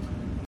that.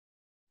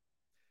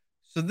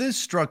 So this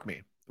struck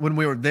me when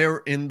we were there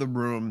in the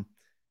room.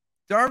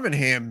 Darvin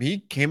Ham, he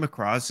came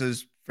across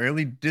as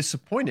fairly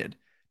disappointed.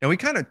 Now, he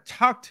kind of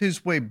talked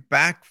his way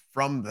back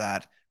from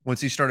that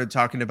once he started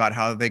talking about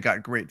how they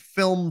got great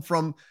film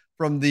from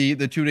the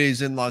 2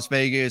 days in Las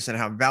Vegas and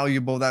how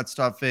valuable that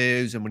stuff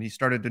is. And when he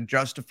started to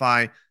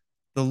justify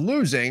the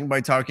losing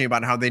by talking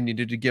about how they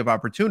needed to give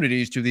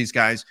opportunities to these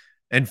guys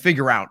and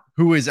figure out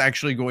who is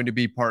actually going to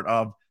be part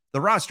of the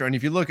roster. And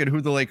if you look at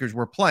who the Lakers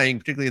were playing,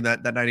 particularly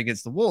that night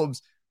against the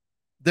Wolves,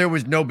 there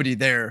was nobody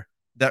there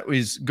that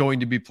was going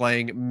to be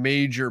playing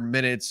major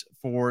minutes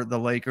for the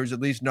Lakers,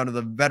 at least none of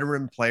the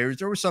veteran players.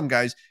 There were some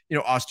guys,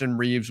 Austin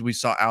Reeves we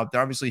saw out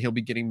there. Obviously, he'll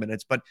be getting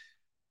minutes, but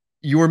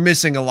you were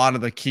missing a lot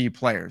of the key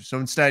players. So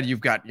instead, you've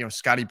got,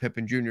 Scottie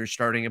Pippen Jr.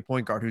 starting at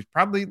point guard, who's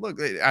probably,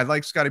 I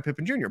like Scottie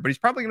Pippen Jr., but he's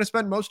probably going to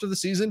spend most of the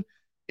season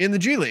in the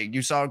G League.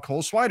 You saw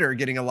Cole Swider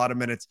getting a lot of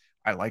minutes.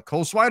 I like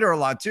Cole Swider a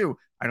lot too.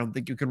 I don't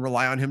think you can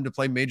rely on him to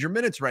play major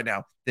minutes right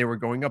now. They were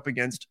going up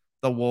against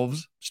the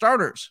Wolves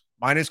starters.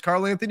 Minus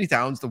Karl Anthony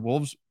Towns, the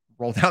Wolves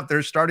rolled out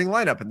their starting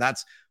lineup, and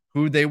that's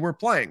who they were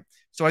playing.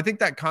 So I think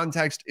that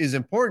context is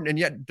important, and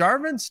yet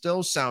Darvin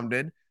still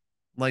sounded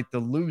like the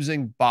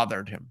losing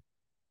bothered him.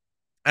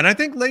 And I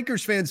think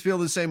Lakers fans feel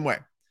the same way.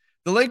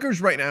 The Lakers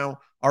right now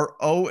are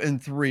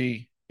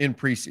 0-3 in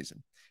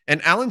preseason.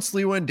 And Alan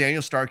Slewa and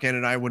Daniel Starkan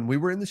and I, when we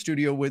were in the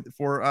studio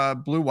for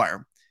Blue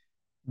Wire,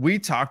 we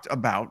talked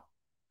about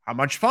how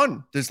much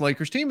fun this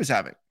Lakers team is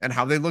having and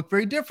how they look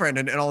very different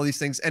and all these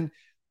things. And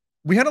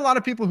we had a lot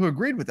of people who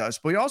agreed with us,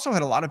 but we also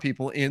had a lot of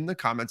people in the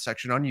comment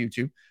section on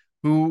YouTube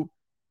who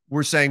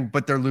were saying,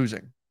 but they're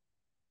losing.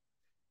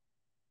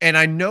 And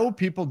I know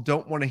people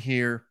don't want to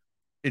hear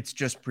it's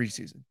just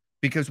preseason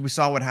because we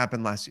saw what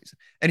happened last season.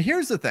 And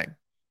here's the thing.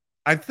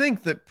 I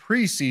think that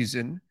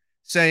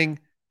saying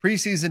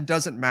preseason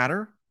doesn't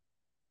matter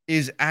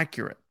is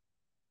accurate.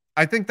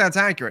 I think that's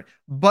accurate.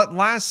 But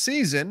last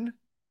season,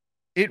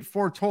 it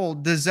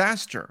foretold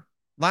disaster.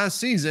 Last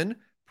season,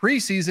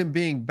 preseason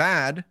being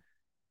bad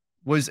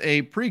was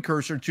a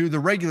precursor to the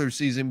regular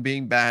season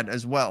being bad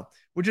as well,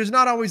 which is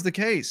not always the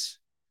case.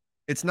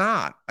 It's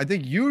not. I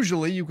think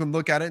usually you can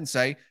look at it and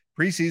say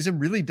preseason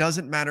really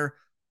doesn't matter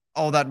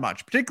all that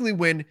much, particularly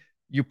when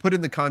you put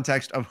in the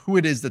context of who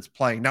it is that's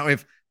playing. Now,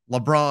 if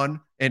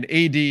LeBron and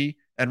AD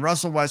and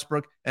Russell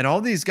Westbrook and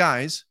all these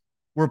guys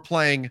were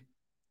playing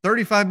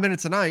 35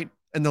 minutes a night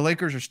and the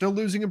Lakers are still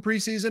losing in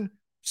preseason,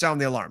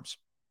 sound the alarms.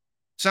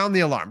 Sound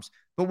the alarms.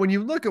 But when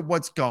you look at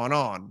what's gone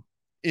on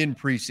in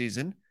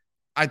preseason,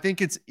 I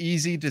think it's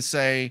easy to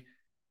say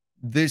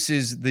this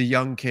is the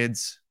young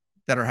kids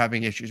that are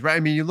having issues, right? I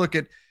mean, you look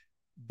at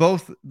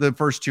both the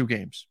first two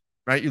games,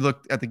 right? You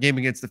look at the game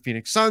against the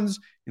Phoenix Suns.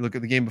 You look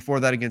at the game before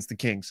that against the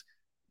Kings.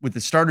 With the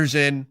starters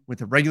in, with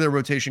the regular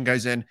rotation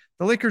guys in,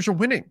 the Lakers are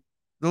winning.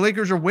 the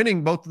Lakers are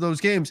winning both of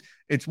those games.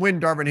 It's when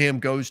Darvin Ham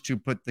goes to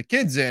put the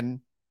kids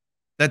in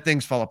that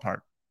things fall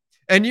apart.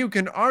 And you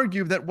can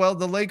argue that, well,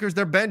 the Lakers,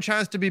 their bench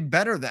has to be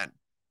better then.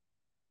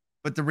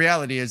 But the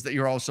reality is that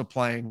you're also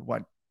playing,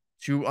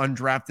 two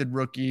undrafted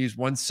rookies,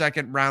 1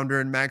 second rounder,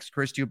 and Max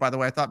Christie. By the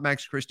way, I thought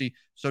Max Christie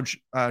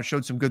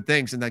showed some good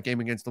things in that game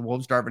against the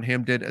Wolves. Darvin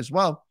Ham did as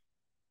well.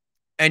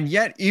 And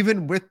yet,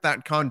 even with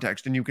that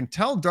context, and you can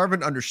tell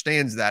Darvin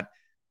understands that,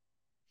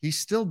 he's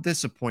still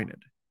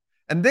disappointed.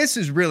 And this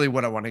is really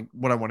what I want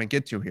to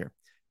get to here.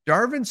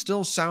 Darvin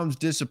still sounds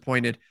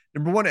disappointed,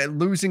 number one, at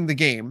losing the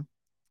game.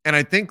 And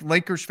I think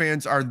Lakers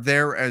fans are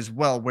there as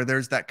well, where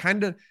there's that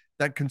kind of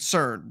that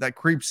concern that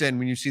creeps in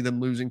when you see them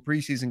losing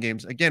preseason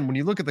games. Again, when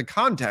you look at the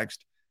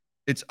context,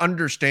 it's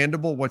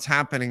understandable what's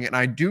happening. And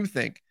I do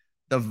think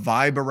the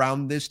vibe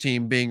around this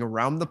team being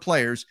around the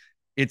players,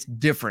 it's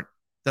different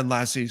than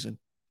last season.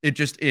 It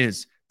just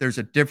is. There's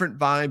a different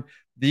vibe.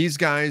 These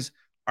guys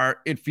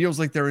it feels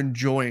like they're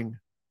enjoying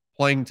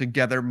playing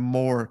together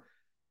more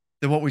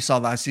than what we saw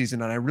last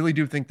season. And I really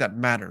do think that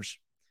matters.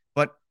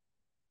 But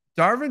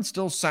Darvin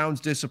still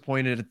sounds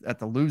disappointed at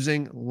the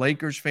losing.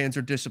 Lakers fans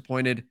are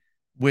disappointed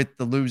with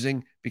the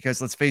losing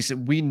because, let's face it,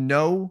 we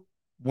know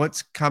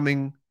what's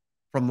coming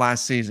from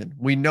last season.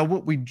 We know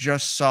what we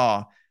just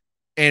saw.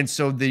 And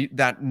so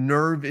that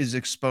nerve is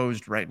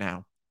exposed right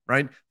now,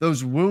 right?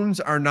 Those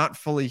wounds are not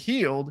fully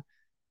healed.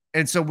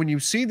 And so when you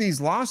see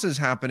these losses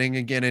happening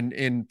again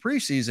in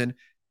preseason,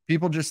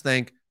 people just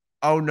think,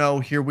 oh no,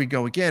 here we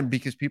go again,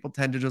 because people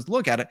tend to just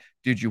look at it.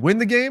 Did you win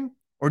the game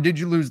or did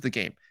you lose the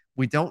game?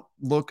 We don't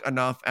look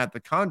enough at the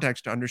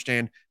context to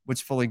understand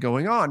what's fully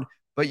going on.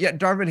 But yet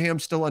Darvin Ham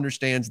still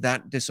understands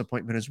that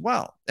disappointment as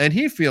well. And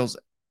he feels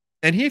it.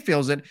 And he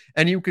feels it.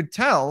 And you could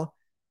tell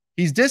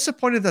he's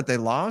disappointed that they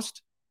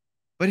lost,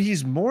 but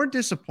he's more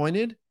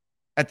disappointed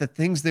at the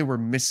things they were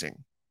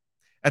missing,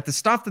 at the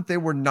stuff that they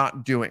were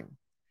not doing.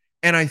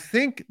 And I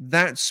think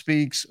that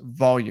speaks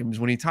volumes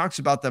when he talks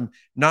about them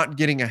not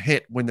getting a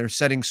hit when they're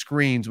setting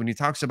screens, when he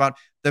talks about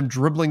them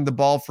dribbling the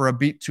ball for a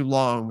beat too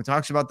long, when he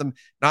talks about them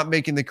not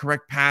making the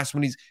correct pass,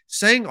 when he's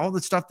saying all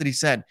the stuff that he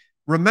said.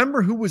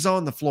 Remember who was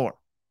on the floor.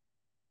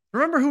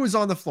 Remember who was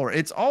on the floor.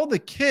 It's all the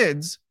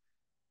kids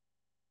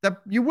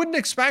that you wouldn't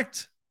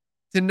expect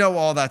to know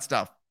all that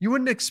stuff. You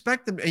wouldn't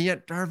expect them, and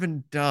yet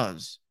Darvin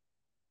does.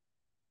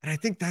 And I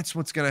think that's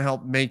what's going to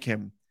help make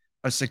him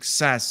a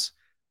success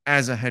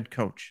as a head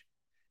coach.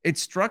 It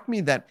struck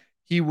me that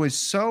he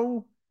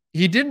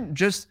didn't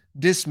just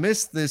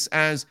dismiss this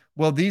as,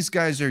 well, these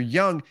guys are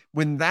young,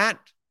 when that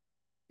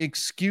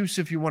excuse,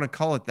 if you want to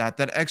call it that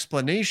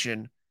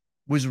explanation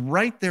was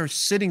right there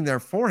sitting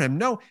there for him.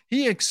 No,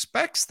 he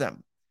expects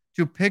them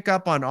to pick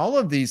up on all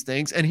of these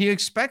things, and he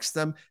expects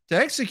them to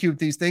execute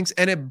these things.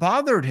 And it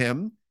bothered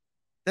him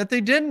that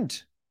they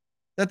didn't,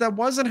 that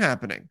wasn't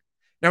happening.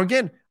 Now,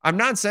 again, I'm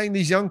not saying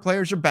these young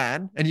players are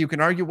bad, and you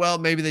can argue, well,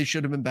 maybe they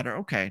should have been better.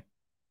 Okay.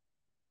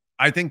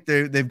 I think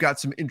they've got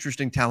some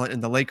interesting talent,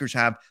 and the Lakers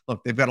have.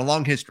 Look, they've got a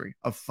long history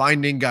of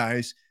finding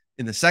guys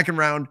in the second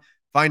round,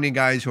 finding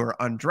guys who are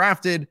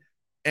undrafted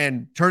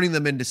and turning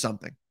them into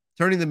something,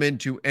 turning them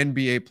into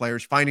NBA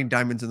players, finding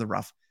diamonds in the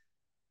rough.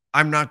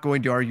 I'm not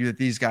going to argue that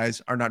these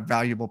guys are not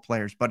valuable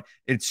players, but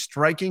it's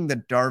striking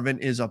that Darvin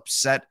is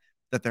upset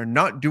that they're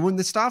not doing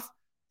the stuff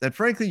that,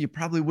 frankly, you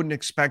probably wouldn't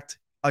expect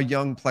a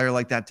young player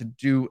like that to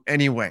do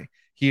anyway.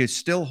 He is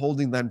still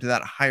holding them to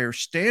that higher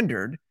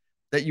standard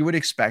that you would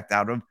expect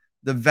out of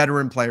the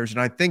veteran players. And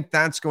I think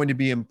that's going to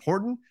be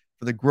important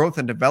for the growth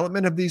and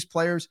development of these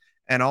players,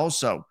 and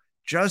also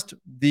just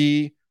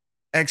the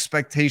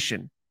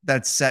expectation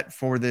that's set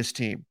for this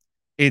team.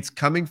 It's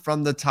coming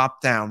from the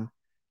top down.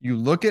 You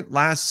look at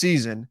last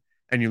season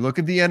and you look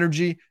at the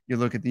energy, you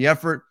look at the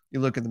effort, you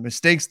look at the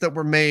mistakes that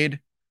were made.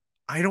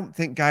 I don't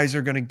think guys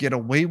are going to get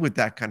away with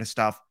that kind of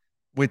stuff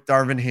with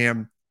Darvin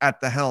Ham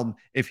at the helm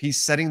if he's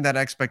setting that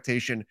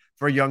expectation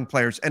for young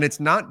players. And it's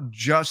not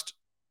just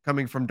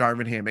coming from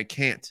Darvin Ham. It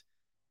can't.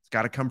 It's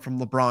got to come from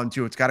LeBron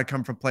too. It's got to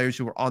come from players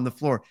who are on the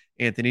floor.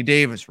 Anthony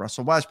Davis,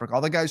 Russell Westbrook,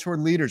 all the guys who are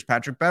leaders,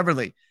 Patrick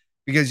Beverley.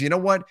 Because you know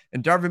what?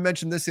 And Darvin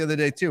mentioned this the other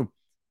day too.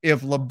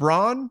 If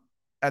LeBron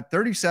at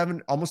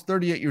 37, almost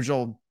 38 years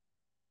old,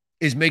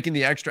 is making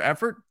the extra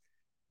effort,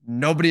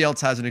 nobody else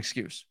has an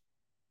excuse.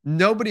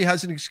 Nobody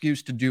has an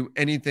excuse to do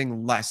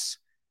anything less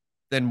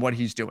than what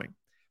he's doing.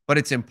 But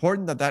it's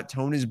important that that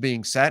tone is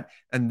being set.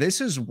 And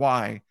this is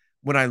why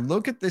when I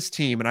look at this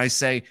team and I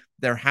say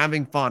they're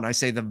having fun, I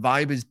say the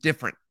vibe is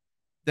different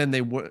than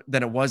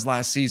it was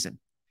last season,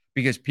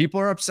 because people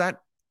are upset.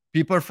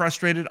 People are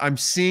frustrated. I'm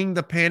seeing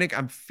the panic.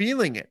 I'm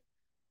feeling it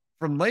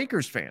from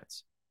Lakers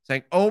fans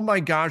saying, oh my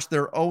gosh,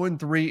 they're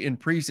 0-3 in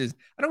preseason.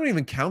 I don't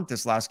even count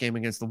this last game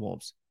against the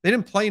Wolves. They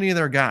didn't play any of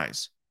their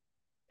guys.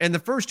 And the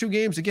first two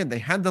games, again, they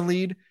had the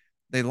lead.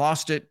 They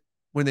lost it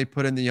when they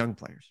put in the young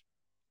players.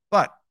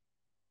 But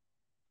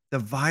the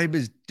vibe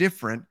is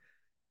different,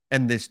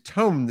 and this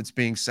tone that's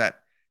being set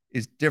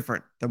is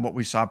different than what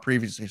we saw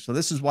previously. So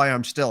this is why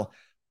I'm still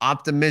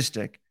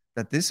optimistic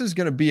that this is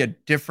going to be a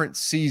different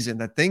season,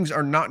 that things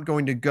are not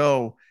going to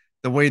go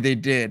the way they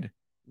did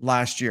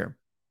last year.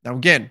 Now,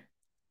 again,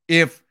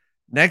 if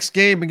next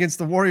game against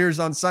the Warriors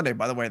on Sunday,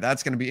 by the way,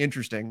 that's going to be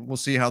interesting. We'll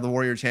see how the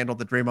Warriors handle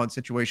the Draymond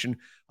situation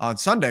on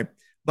Sunday.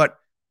 But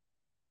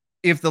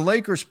if the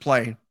Lakers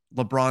play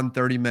LeBron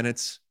 30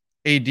 minutes,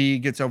 AD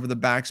gets over the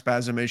back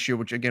spasm issue,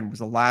 which again was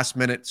a last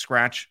minute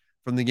scratch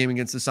from the game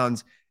against the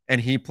Suns,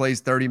 and he plays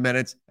 30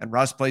 minutes, and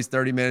Russ plays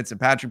 30 minutes, and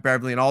Patrick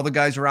Beverley and all the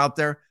guys are out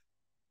there.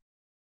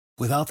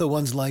 Without the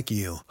ones like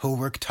you, who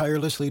work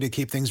tirelessly to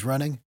keep things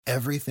running,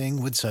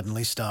 everything would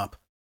suddenly stop.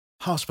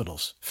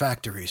 Hospitals,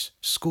 factories,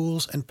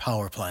 schools, and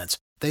power plants,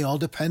 they all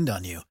depend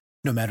on you.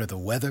 No matter the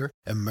weather,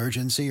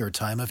 emergency, or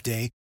time of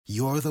day,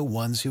 you're the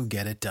ones who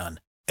get it done.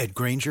 At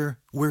Grainger,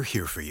 we're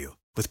here for you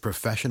with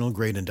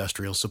professional-grade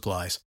industrial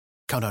supplies.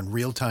 Count on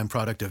real-time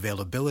product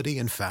availability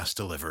and fast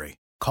delivery.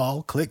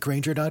 Call, click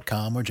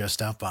Grainger.com, or just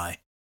stop by.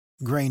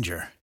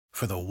 Grainger,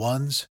 for the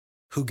ones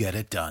who get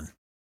it done.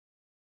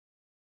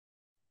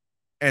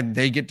 And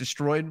they get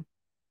destroyed.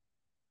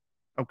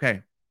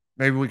 Okay,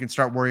 maybe we can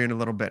start worrying a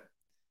little bit.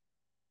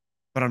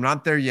 But I'm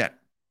not there yet.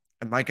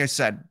 And like I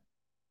said,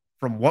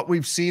 from what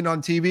we've seen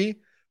on TV,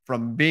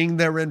 from being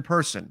there in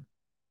person,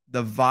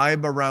 the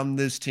vibe around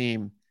this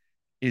team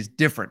is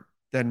different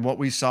than what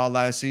we saw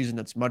last season.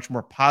 It's much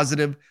more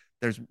positive.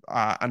 There's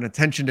an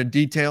attention to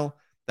detail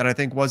that I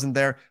think wasn't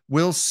there.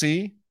 We'll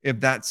see if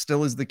that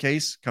still is the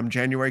case come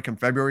January, come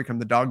February, come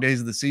the dog days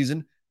of the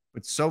season.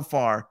 But so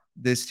far,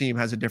 this team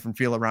has a different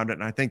feel around it.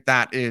 And I think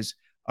that is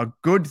a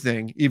good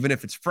thing, even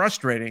if it's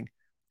frustrating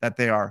that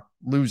they are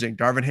losing.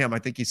 Darvin Ham, I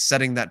think he's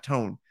setting that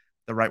tone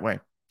the right way.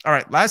 All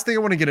right, last thing I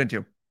want to get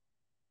into,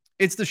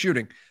 it's the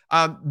shooting.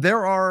 One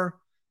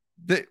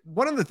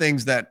of the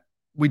things that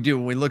we do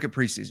when we look at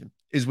preseason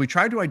is we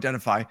try to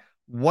identify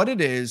what it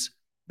is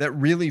that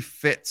really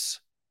fits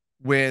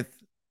with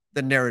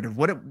the narrative,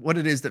 what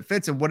it is that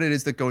fits and what it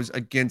is that goes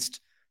against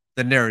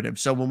the narrative.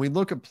 So when we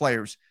look at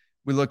players,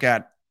 we look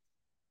at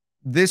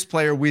this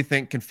player we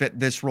think can fit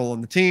this role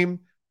in the team.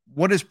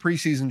 What does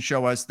preseason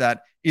show us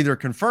that either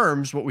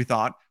confirms what we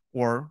thought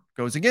or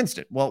goes against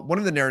it? Well, one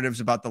of the narratives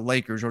about the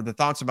Lakers, or the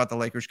thoughts about the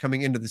Lakers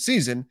coming into the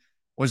season,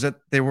 was that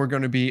they were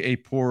going to be a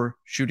poor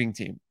shooting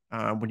team.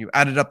 When you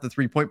added up the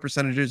 3-point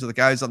percentages of the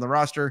guys on the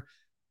roster,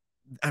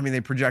 I mean,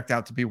 they project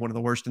out to be one of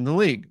the worst in the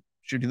league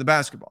shooting the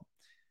basketball.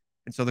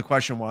 And so the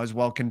question was,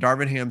 well, can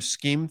Darvin Ham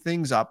scheme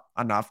things up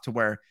enough to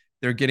where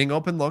they're getting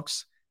open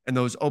looks, and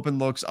those open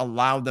looks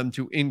allow them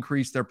to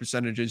increase their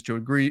percentages to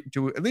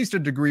at least a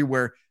degree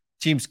where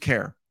teams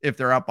care if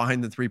they're out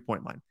behind the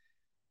 3-point line?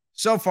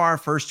 So far,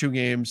 first two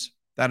games,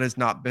 that has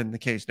not been the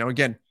case. Now,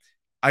 again,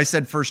 I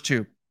said first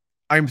two.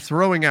 I'm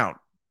throwing out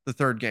the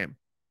third game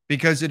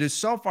because it is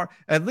so far,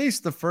 at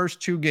least the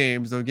first two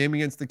games, the game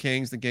against the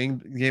Kings, the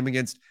game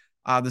against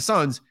the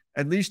Suns,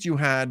 at least you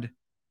had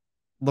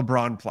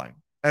LeBron playing.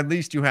 At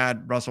least you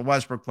had Russell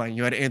Westbrook playing.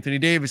 You had Anthony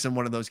Davis in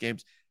one of those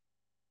games.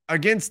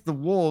 Against the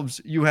Wolves,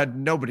 you had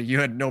nobody. You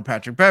had no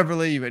Patrick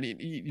Beverley. You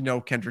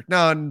had, Kendrick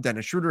Nunn.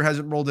 Dennis Schroeder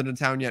hasn't rolled into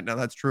town yet. Now,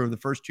 that's true of the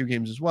first two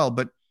games as well.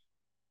 But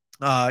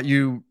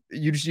you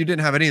didn't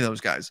have any of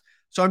those guys.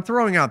 So I'm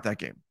throwing out that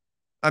game.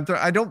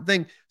 I don't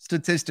think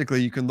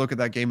statistically you can look at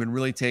that game and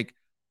really take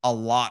a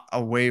lot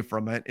away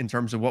from it in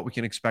terms of what we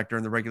can expect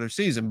during the regular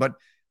season. But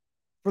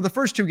for the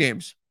first two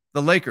games,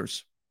 the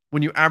Lakers,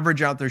 when you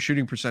average out their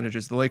shooting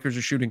percentages, the Lakers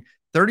are shooting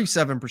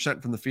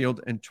 37% from the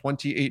field and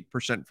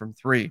 28% from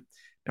three.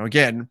 Now,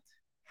 again,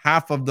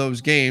 half of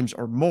those games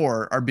or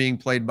more are being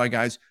played by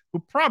guys who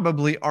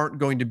probably aren't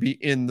going to be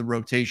in the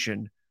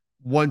rotation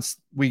once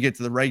we get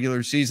to the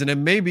regular season.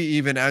 And maybe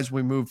even as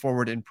we move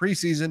forward in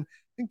preseason,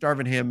 I think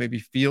Darvin Ham maybe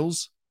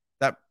feels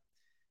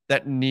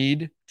that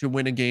need to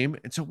win a game.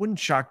 And so it wouldn't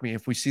shock me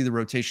if we see the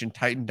rotation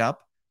tightened up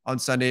on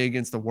Sunday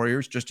against the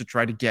Warriors just to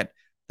try to get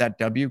that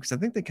W, because I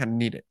think they kind of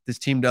need it. This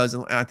team does,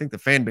 and I think the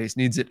fan base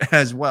needs it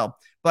as well.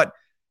 But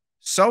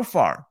so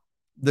far,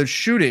 the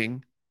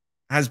shooting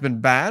has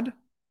been bad,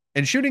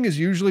 and shooting is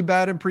usually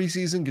bad in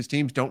preseason because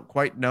teams don't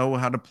quite know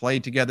how to play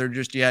together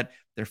just yet.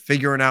 They're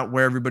figuring out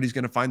where everybody's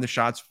going to find the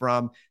shots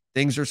from.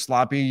 Things are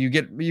sloppy. You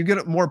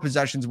get more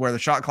possessions where the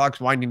shot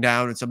clock's winding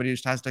down and somebody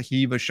just has to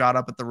heave a shot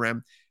up at the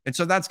rim. And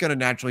so that's going to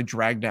naturally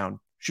drag down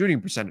shooting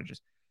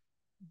percentages.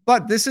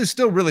 But this is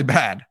still really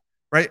bad,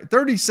 right?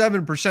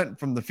 37%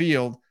 from the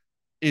field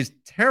is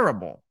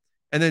terrible.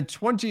 And then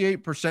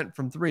 28%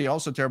 from three,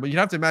 also terrible. You'd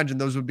have to imagine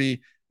those would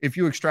be, if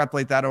you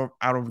extrapolate that out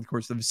over the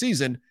course of the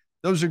season,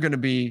 those are going to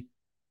be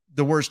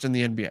the worst in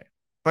the NBA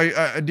by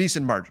a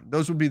decent margin.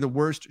 Those would be the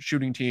worst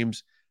shooting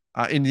teams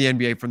in the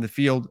NBA from the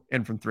field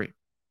and from three.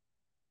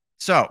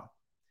 So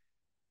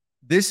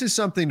this is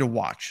something to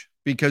watch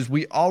because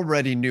we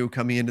already knew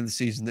coming into the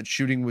season that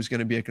shooting was going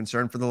to be a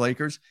concern for the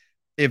Lakers.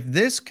 If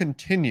this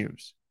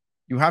continues,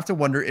 you have to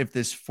wonder if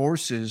this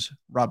forces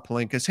Rob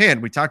Pelinka's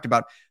hand. We talked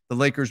about the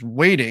Lakers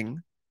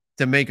waiting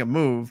to make a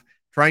move,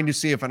 trying to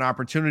see if an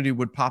opportunity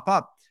would pop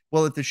up.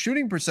 Well, if the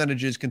shooting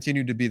percentages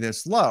continue to be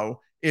this low,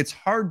 it's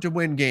hard to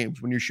win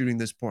games when you're shooting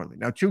this poorly.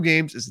 Now, 2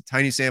 games is a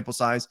tiny sample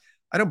size.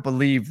 I don't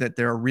believe that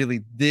they're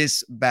really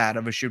this bad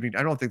of a shooting.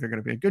 I don't think they're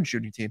going to be a good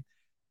shooting team.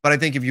 But I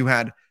think if you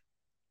had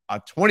a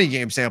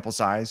 20-game sample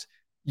size,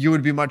 you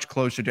would be much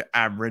closer to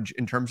average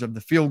in terms of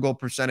the field goal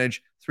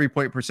percentage,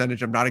 3-point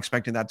percentage. I'm not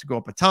expecting that to go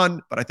up a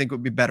ton, but I think it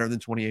would be better than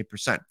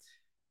 28%.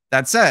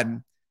 That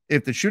said,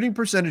 if the shooting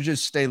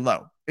percentages stay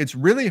low, it's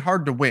really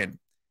hard to win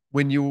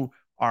when you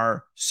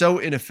are so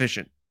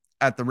inefficient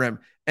at the rim.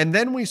 And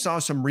then we saw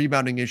some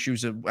rebounding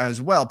issues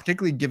as well,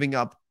 particularly giving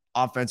up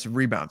offensive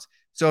rebounds.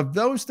 So if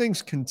those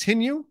things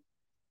continue,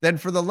 then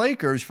for the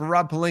Lakers, for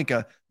Rob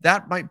Pelinka,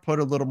 that might put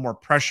a little more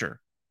pressure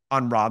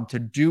on Rob to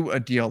do a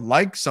deal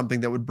like something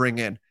that would bring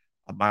in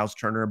a Miles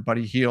Turner,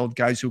 Buddy Hield,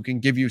 guys who can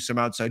give you some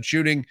outside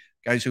shooting,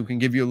 guys who can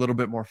give you a little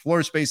bit more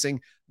floor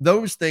spacing.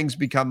 Those things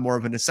become more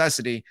of a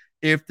necessity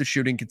if the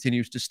shooting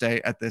continues to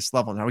stay at this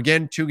level. Now,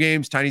 again, 2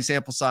 games, tiny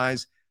sample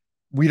size.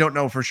 We don't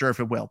know for sure if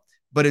it will,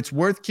 but it's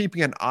worth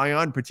keeping an eye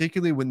on,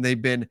 particularly when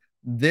they've been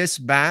this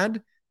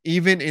bad,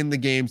 even in the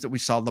games that we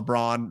saw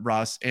LeBron,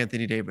 Russ,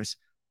 Anthony Davis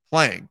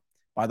playing.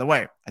 By the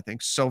way, I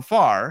think so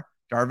far,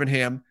 Darvin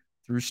Ham,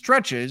 through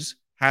stretches,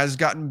 has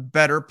gotten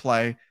better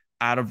play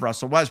out of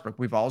Russell Westbrook.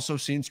 We've also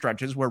seen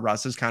stretches where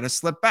Russ has kind of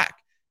slipped back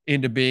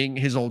into being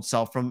his old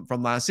self from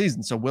last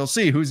season. So we'll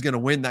see who's going to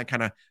win that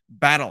kind of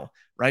battle,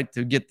 right,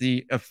 to get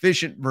the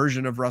efficient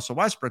version of Russell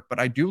Westbrook. But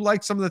I do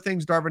like some of the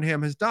things Darvin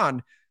Ham has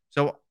done.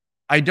 So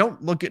I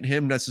don't look at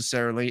him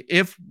necessarily,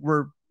 if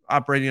we're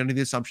operating under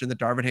the assumption that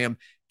Darvin Ham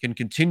can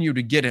continue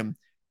to get him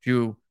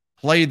to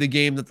play the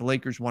game that the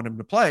Lakers want him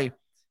to play.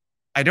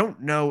 I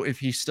don't know if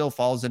he still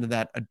falls into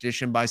that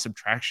addition by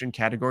subtraction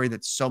category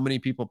that so many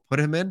people put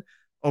him in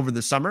over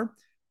the summer.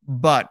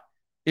 But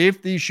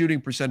if these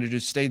shooting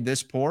percentages stayed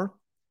this poor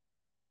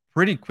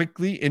pretty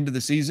quickly into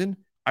the season,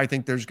 I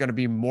think there's going to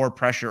be more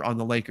pressure on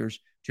the Lakers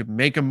to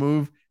make a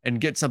move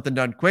and get something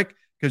done quick,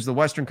 because the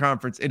Western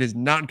Conference, it is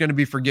not going to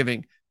be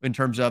forgiving in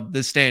terms of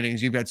the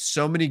standings. You've got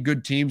so many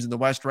good teams in the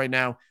West right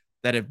now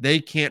that if they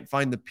can't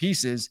find the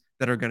pieces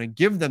that are going to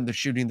give them the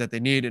shooting that they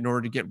need in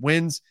order to get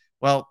wins,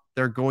 well,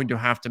 they're going to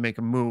have to make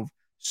a move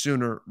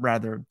sooner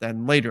rather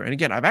than later. And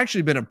again, I've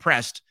actually been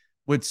impressed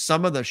with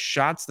some of the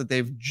shots that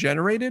they've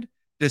generated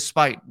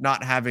despite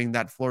not having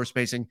that floor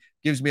spacing.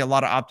 Gives me a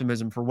lot of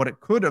optimism for what it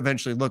could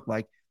eventually look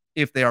like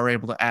if they are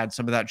able to add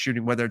some of that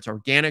shooting, whether it's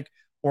organic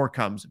or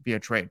comes via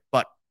trade.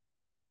 But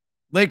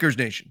Lakers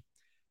Nation,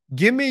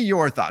 give me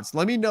your thoughts.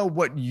 Let me know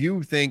what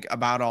you think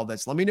about all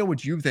this. Let me know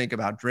what you think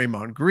about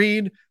Draymond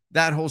Green,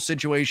 that whole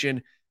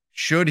situation.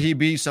 Should he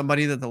be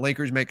somebody that the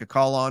Lakers make a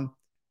call on?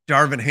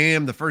 Darvin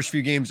Ham, the first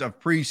few games of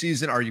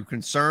preseason, are you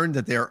concerned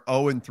that they're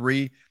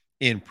 0-3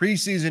 in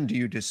preseason? Do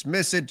you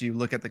dismiss it? Do you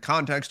look at the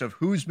context of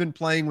who's been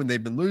playing when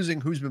they've been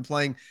losing, who's been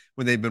playing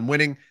when they've been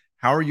winning?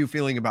 How are you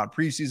feeling about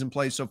preseason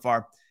play so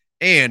far?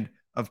 And,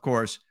 of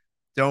course,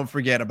 don't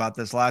forget about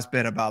this last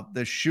bit about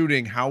the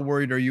shooting. How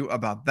worried are you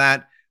about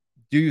that?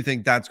 Do you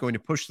think that's going to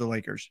push the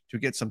Lakers to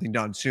get something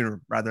done sooner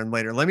rather than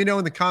later? Let me know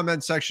in the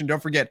comments section.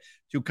 Don't forget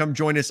to come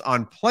join us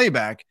on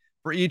Playback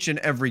for each and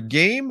every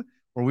game,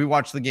 where we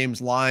watch the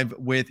games live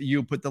with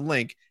you. Put the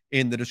link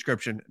in the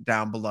description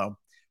down below.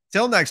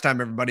 Till next time,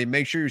 everybody,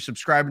 make sure you're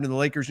subscribing to the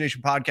Lakers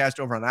Nation podcast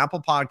over on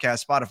Apple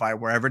Podcasts, Spotify,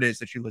 wherever it is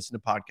that you listen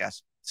to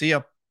podcasts. See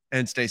ya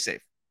and stay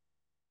safe.